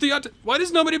 And keep the... Why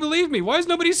does nobody believe me? Why has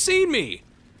nobody seen me?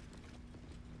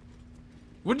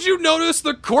 Would you notice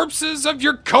the corpses of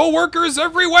your co-workers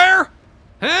everywhere?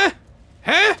 Huh?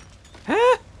 Huh?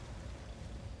 Huh?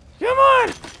 Come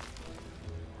on!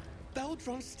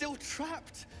 Beldur'S still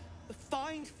trapped.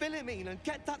 Find Philomene and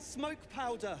get that smoke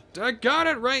powder. I got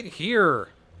it right here.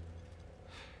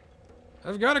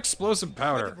 I've got explosive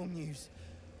powder. Incredible news.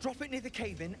 Drop it near the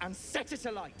cave-in and set it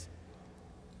alight.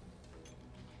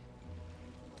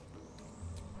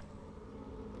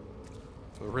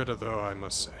 Loretta, though, I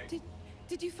must say.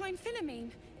 Did you find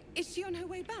Philomene? Is she on her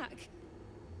way back?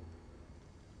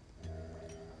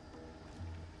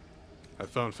 I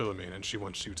found Philomene and she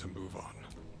wants you to move on.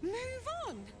 Move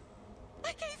on?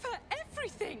 I gave her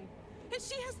everything! And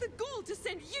she has the gall to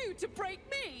send you to break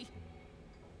me!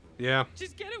 Yeah.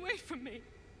 Just get away from me.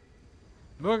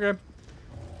 Okay.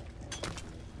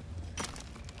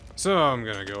 So I'm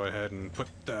gonna go ahead and put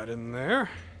that in there.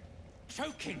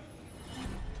 Choking!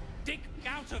 Dig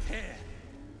out of here!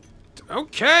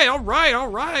 Okay,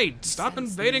 alright! Stop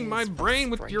invading my brain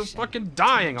with your fucking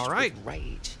dying, alright?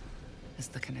 Rage as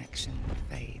the connection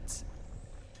fades.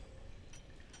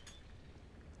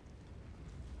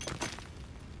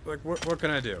 Like, what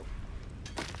can I do?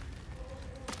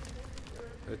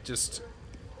 It just...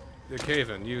 The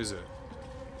cave-in, use it.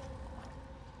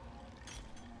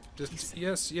 Just,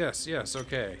 yes,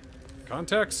 okay.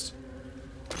 Context?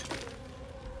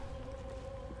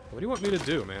 What do you want me to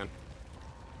do, man?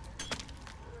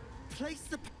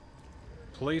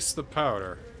 Place the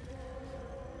powder.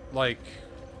 Like...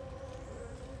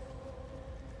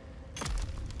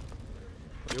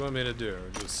 What do you want me to do?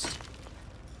 Just...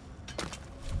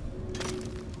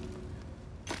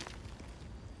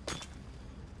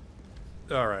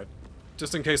 Alright.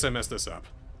 Just in case I mess this up.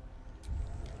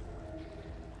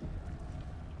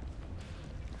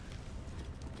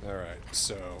 Alright,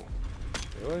 so...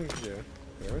 Right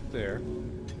there.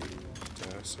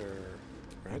 Toss her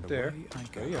right there.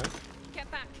 There you go. Get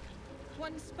back.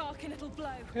 One spark and it'll blow.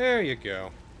 There you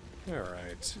go.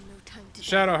 Alright.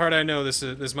 Shadowheart, I know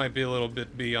this might be a little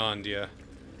bit beyond you.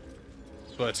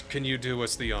 But can you do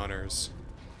us the honors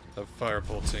of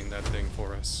firepulting that thing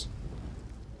for us?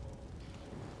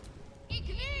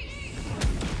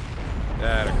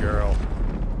 That a girl.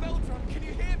 Beldron, can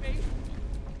you hear me?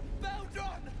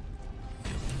 Beldron!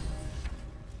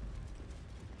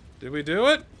 Did we do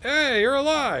it? Hey, you're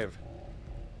alive!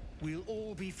 We'll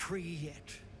all be free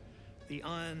yet. The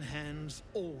Iron Hands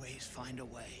always find a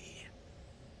way.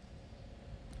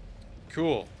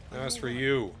 Cool. As for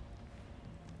you.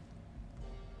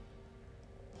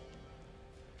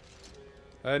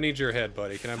 I need your head,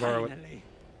 buddy. Can I borrow it?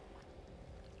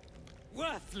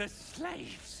 Worthless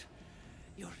slaves!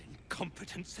 Your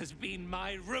incompetence has been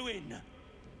my ruin!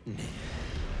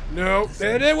 No.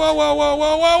 Whoa, whoa, whoa, whoa,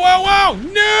 whoa, whoa, whoa!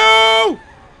 No!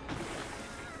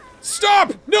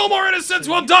 Stop! No more innocents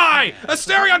will die!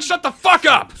 Asterion, shut the fuck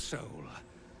up!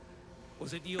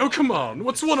 Oh, come on.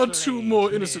 What's one or two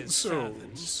more innocent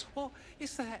souls? Or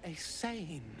is there a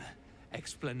sane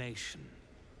explanation?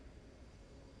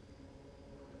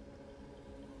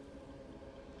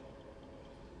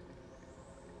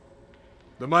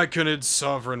 The myconids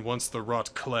sovereign wants the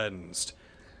rot cleansed,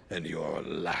 and you're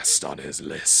last on his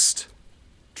list.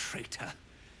 Traitor,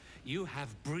 you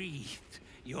have breathed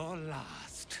your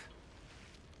last.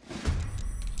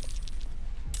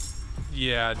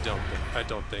 Yeah, I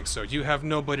don't think so. You have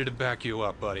nobody to back you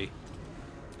up, buddy.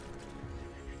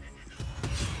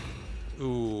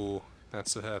 Ooh,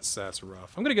 that's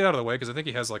rough. I'm gonna get out of the way because I think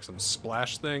he has like some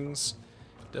splash things.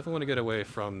 Definitely want to get away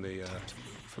from the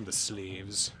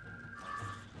sleeves.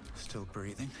 Still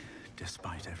breathing,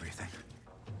 despite everything.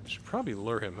 Should probably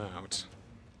lure him out.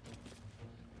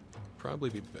 Probably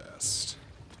be best.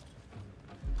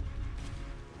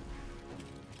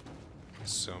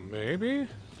 So maybe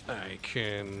I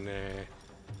can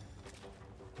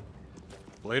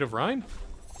Blade of Rhine?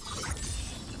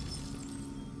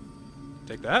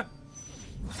 Take that.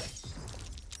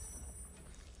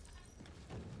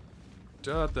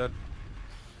 That.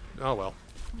 Oh well.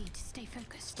 Need to stay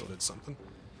focused. Still did something.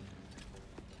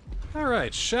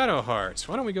 Alright, Shadowheart.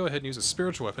 Why don't we go ahead and use a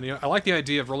spiritual weapon? You know, I like the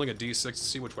idea of rolling a d6 to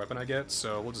see which weapon I get,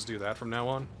 so we'll just do that from now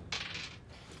on.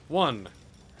 1.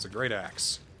 It's a great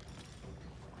axe.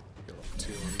 Go up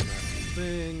 2 on that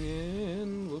thing,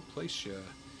 and we'll place you.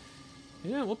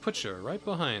 Yeah, we'll put you right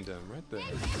behind him, right there.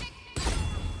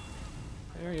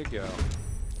 There you go.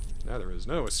 Now there is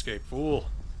no escape, fool.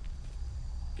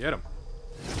 Get him.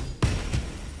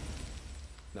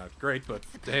 Not great, but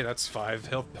hey, that's 5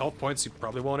 health points you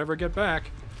probably won't ever get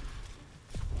back.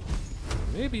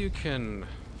 Maybe you can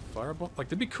fireball. Like,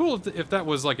 it'd be cool if that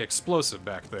was like explosive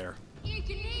back there.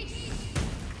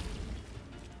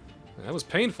 That was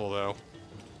painful though.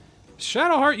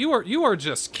 Shadowheart, you are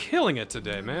just killing it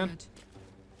today, man.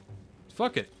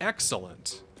 Fucking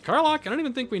excellent. Karlach, I don't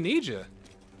even think we need you.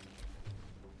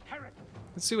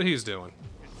 Let's see what he's doing.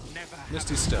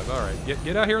 Misty Step. All right,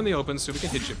 get out here in the open so we can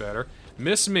hit you better.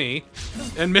 Miss me,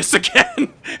 and miss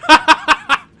again.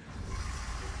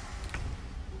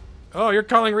 Oh, you're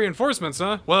calling reinforcements,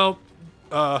 huh? Well,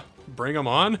 bring them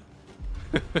on.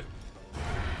 I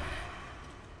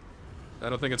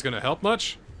don't think it's gonna help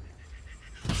much.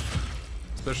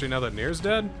 Especially now that Nir's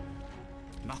dead.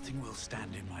 Nothing will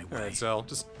stand in my way. Alright, Zell,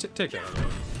 just take that away.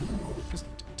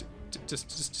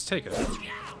 Just take it out.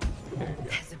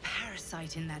 There's a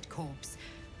parasite in that corpse,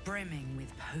 brimming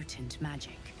with potent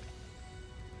magic.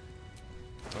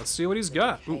 Let's see what he's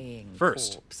got. Ooh,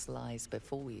 first. Corpse lies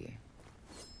before you.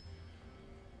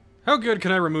 How good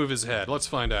can I remove his head? Let's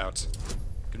find out.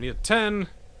 Gonna need a 10.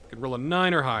 Could roll a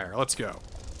 9 or higher. Let's go.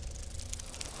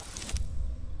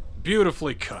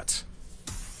 Beautifully cut.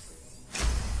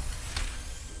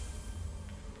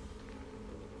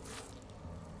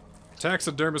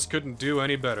 Taxidermist couldn't do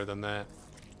any better than that.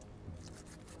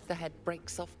 The head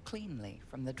breaks off cleanly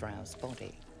from the drow's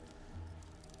body.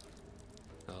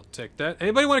 I'll take that.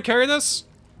 Anybody want to carry this?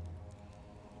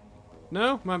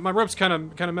 No? My rope's kind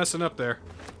of messing up there.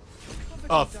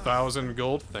 1,000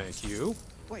 gold, thank you.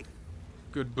 Wait,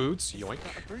 good boots. Yoink.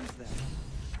 Got a bruise there.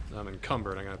 I'm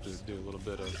encumbered. I'm gonna have to do a little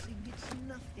bit of It's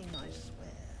nothing, I swear.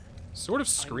 sort of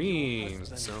screams.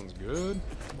 That sounds good.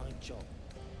 It's my job.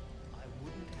 I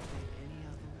wouldn't have it any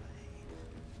other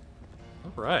way.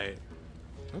 All right.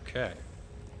 Okay.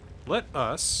 Let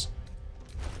us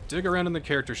dig around in the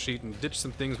character sheet and ditch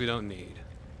some things we don't need.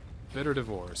 Bitter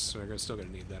divorce. We're still gonna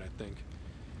need that, I think.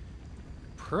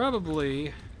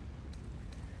 Probably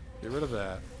get rid of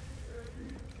that.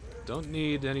 Don't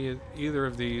need either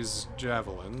of these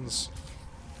javelins.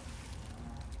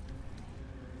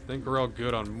 Think we're all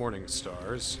good on morning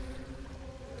stars.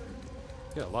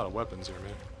 Yeah, a lot of weapons here,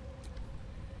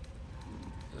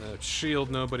 man.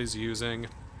 Shield nobody's using.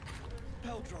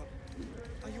 Baldur'S,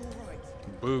 are you alright?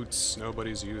 Boots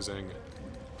nobody's using.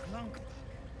 Clunk.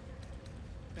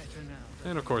 Better now.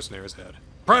 And of course, Nair's head.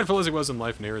 Prideful as he was in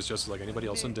life, Nair is just like anybody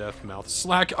else in death. Mouth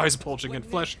slack, eyes bulging, and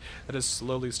flesh that is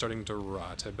slowly starting to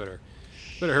rot. I better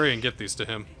hurry and get these to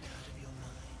him.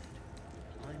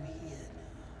 A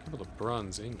couple of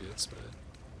bronze ingots, but I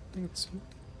think it's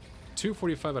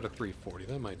 245 out of 340.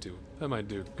 That might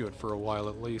do good for a while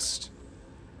at least.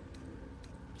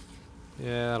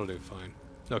 Yeah, that'll do fine.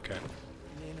 Okay.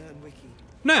 Nina and Wiki.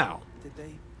 Now, Did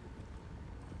they?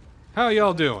 how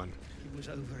y'all doing? It was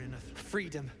over enough.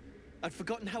 Freedom. I'd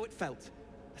forgotten how it felt.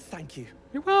 Thank you.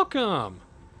 You're welcome.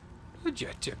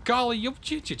 Golly, you're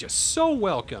just so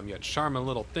welcome, you charming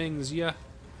little things, yeah.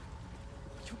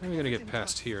 How are we gonna get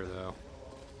past here, though?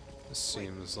 This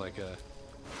seems like a...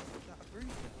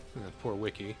 poor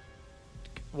Wiki.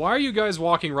 Why are you guys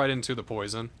walking right into the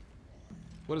poison?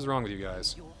 What is wrong with you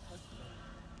guys?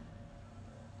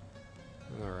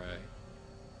 Alright.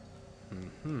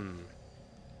 Is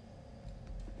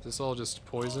this all just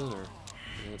poison, or...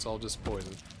 Yeah, it's all just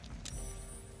poison.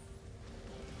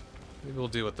 Maybe we'll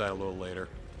deal with that a little later.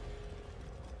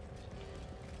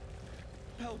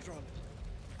 Baldur'S,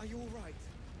 are you alright?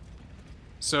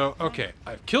 So, okay,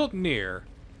 I've killed Nier.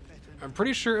 I'm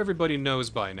pretty sure everybody knows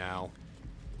by now.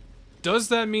 Does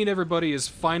that mean everybody is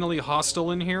finally hostile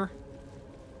in here?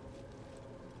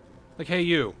 Like, hey,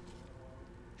 you.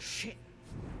 Shit.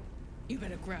 You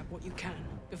better grab what you can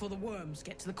before the worms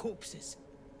get to the corpses.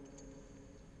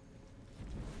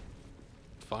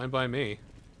 Fine by me.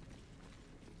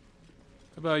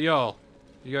 How about y'all?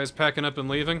 You guys packing up and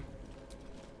leaving?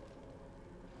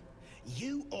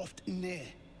 You oft near,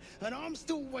 and I'm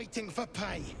still waiting for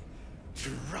pay.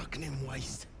 Struggling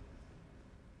waste.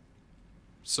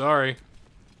 Sorry.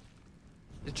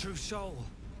 The true soul.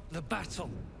 The battle.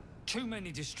 Too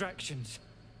many distractions.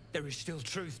 There is still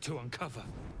truth to uncover.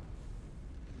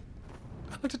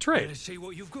 I'd like to trade. Let's see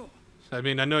what you've got. I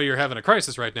mean, I know you're having a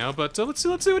crisis right now, but let's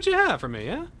see what you have for me,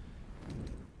 yeah?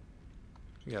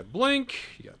 You got Blink,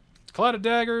 you got Cloud of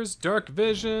Daggers, Dark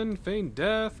Vision, Feign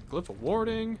Death, Glyph of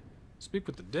Warding, Speak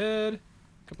with the Dead,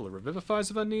 a couple of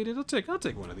Revivifies if I need it. I'll take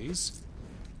one of these.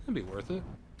 That'd be worth it.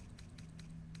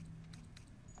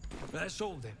 That's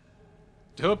all then.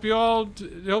 Hope you all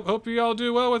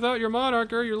do well without your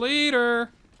monarch or your leader.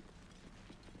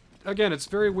 Again, it's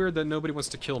very weird that nobody wants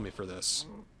to kill me for this.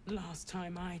 Last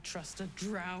time I trust a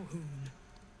drauhoon.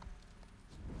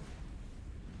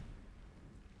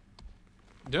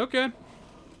 Okay.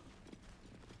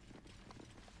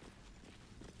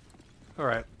 All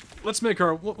right. Let's make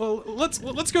our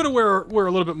let's go to where we're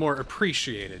a little bit more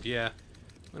appreciated. Yeah.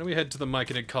 Why don't we head to the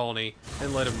myconid colony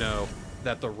and let him know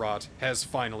that the rot has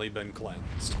finally been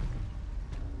cleansed.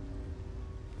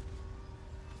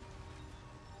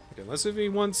 Okay, unless if he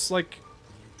wants like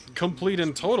complete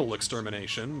and total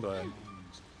extermination, but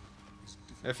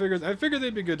I figured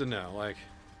they'd be good to know. Like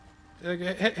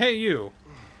hey you,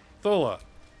 Thola.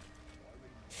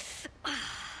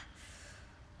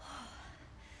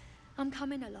 I'm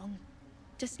coming along,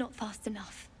 just not fast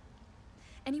enough.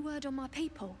 Any word on my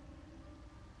people?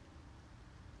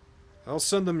 I'll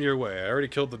send them your way. I already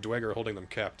killed the draugr holding them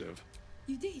captive.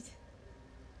 You did?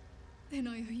 Then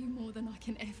I owe you more than I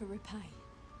can ever repay.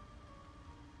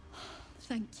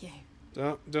 Thank you.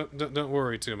 Don't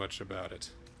worry too much about it.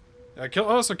 I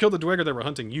also killed the draugr that were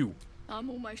hunting you.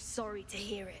 I'm almost sorry to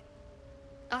hear it.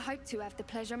 I hope to have the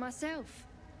pleasure myself.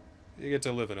 You get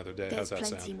to live another day. How's There's that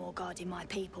plenty sound? more guarding my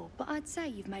people, but I'd say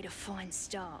you've made a fine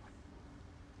start.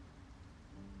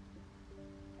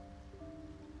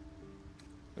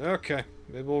 Okay,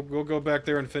 maybe we'll go back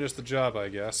there and finish the job, I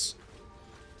guess.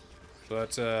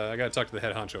 But I gotta talk to the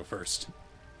head honcho first.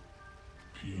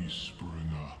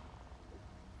 Peacebringer,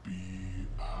 be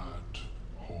at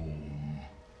home.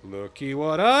 Looky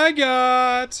what I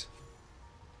got!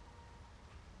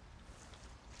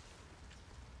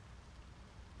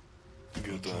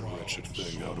 Get that wretched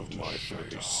thing out of my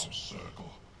face. Circle.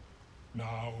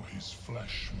 Now his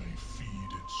flesh may feed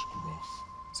its growth.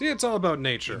 See, it's all about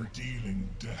nature. In dealing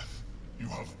death, you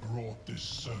have brought this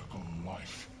circle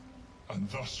life, and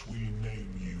thus we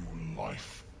name you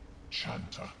Life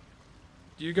Chanter.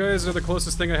 You guys are the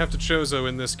closest thing I have to Chozo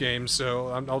in this game, so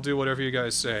I'll do whatever you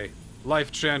guys say.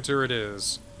 Life Chanter it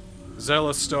is.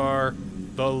 Zelastar,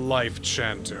 the Life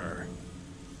Chanter.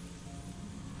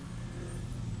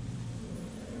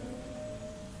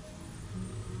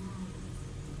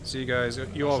 See, guys,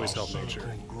 you always help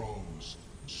nature. Grows,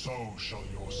 so shall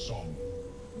your song.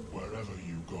 Wherever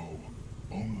you go,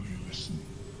 only listen,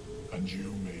 and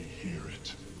you may hear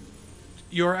it.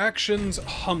 Your actions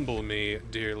humble me,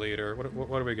 dear leader.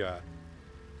 What do we got?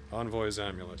 Envoy's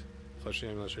amulet. Fleshy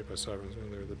amulet shaped by sovereigns.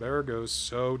 Where the bearer goes,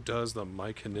 so does the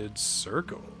myconid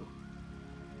circle.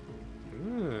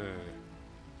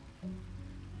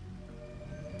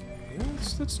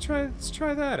 Let's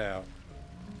try that out.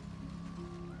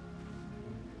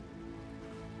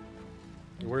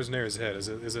 Where's Nair's head? Is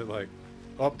it like...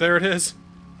 Oh, there it is!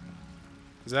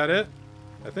 Is that it?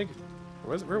 I think...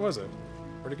 Where was it?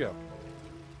 Where'd it go?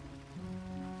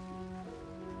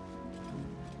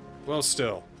 Well,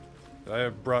 still. I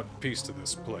have brought peace to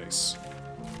this place.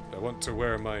 I want to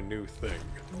wear my new thing.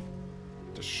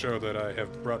 To show that I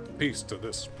have brought peace to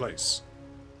this place.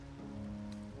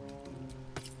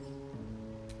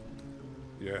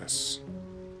 Yes.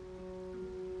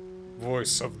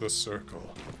 Voice of the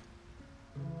circle.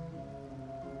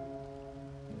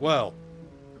 Well,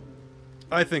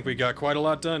 I think we got quite a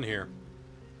lot done here.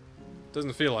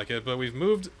 Doesn't feel like it, but we've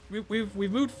moved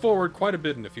forward quite a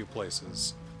bit in a few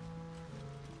places.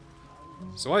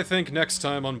 So I think next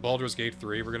time on Baldur's Gate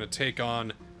 3, we're going to take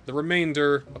on the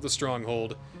remainder of the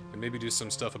Stronghold, and maybe do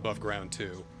some stuff above ground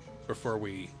too, before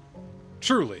we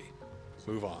truly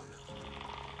move on.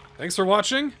 Thanks for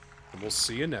watching, and we'll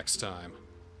see you next time.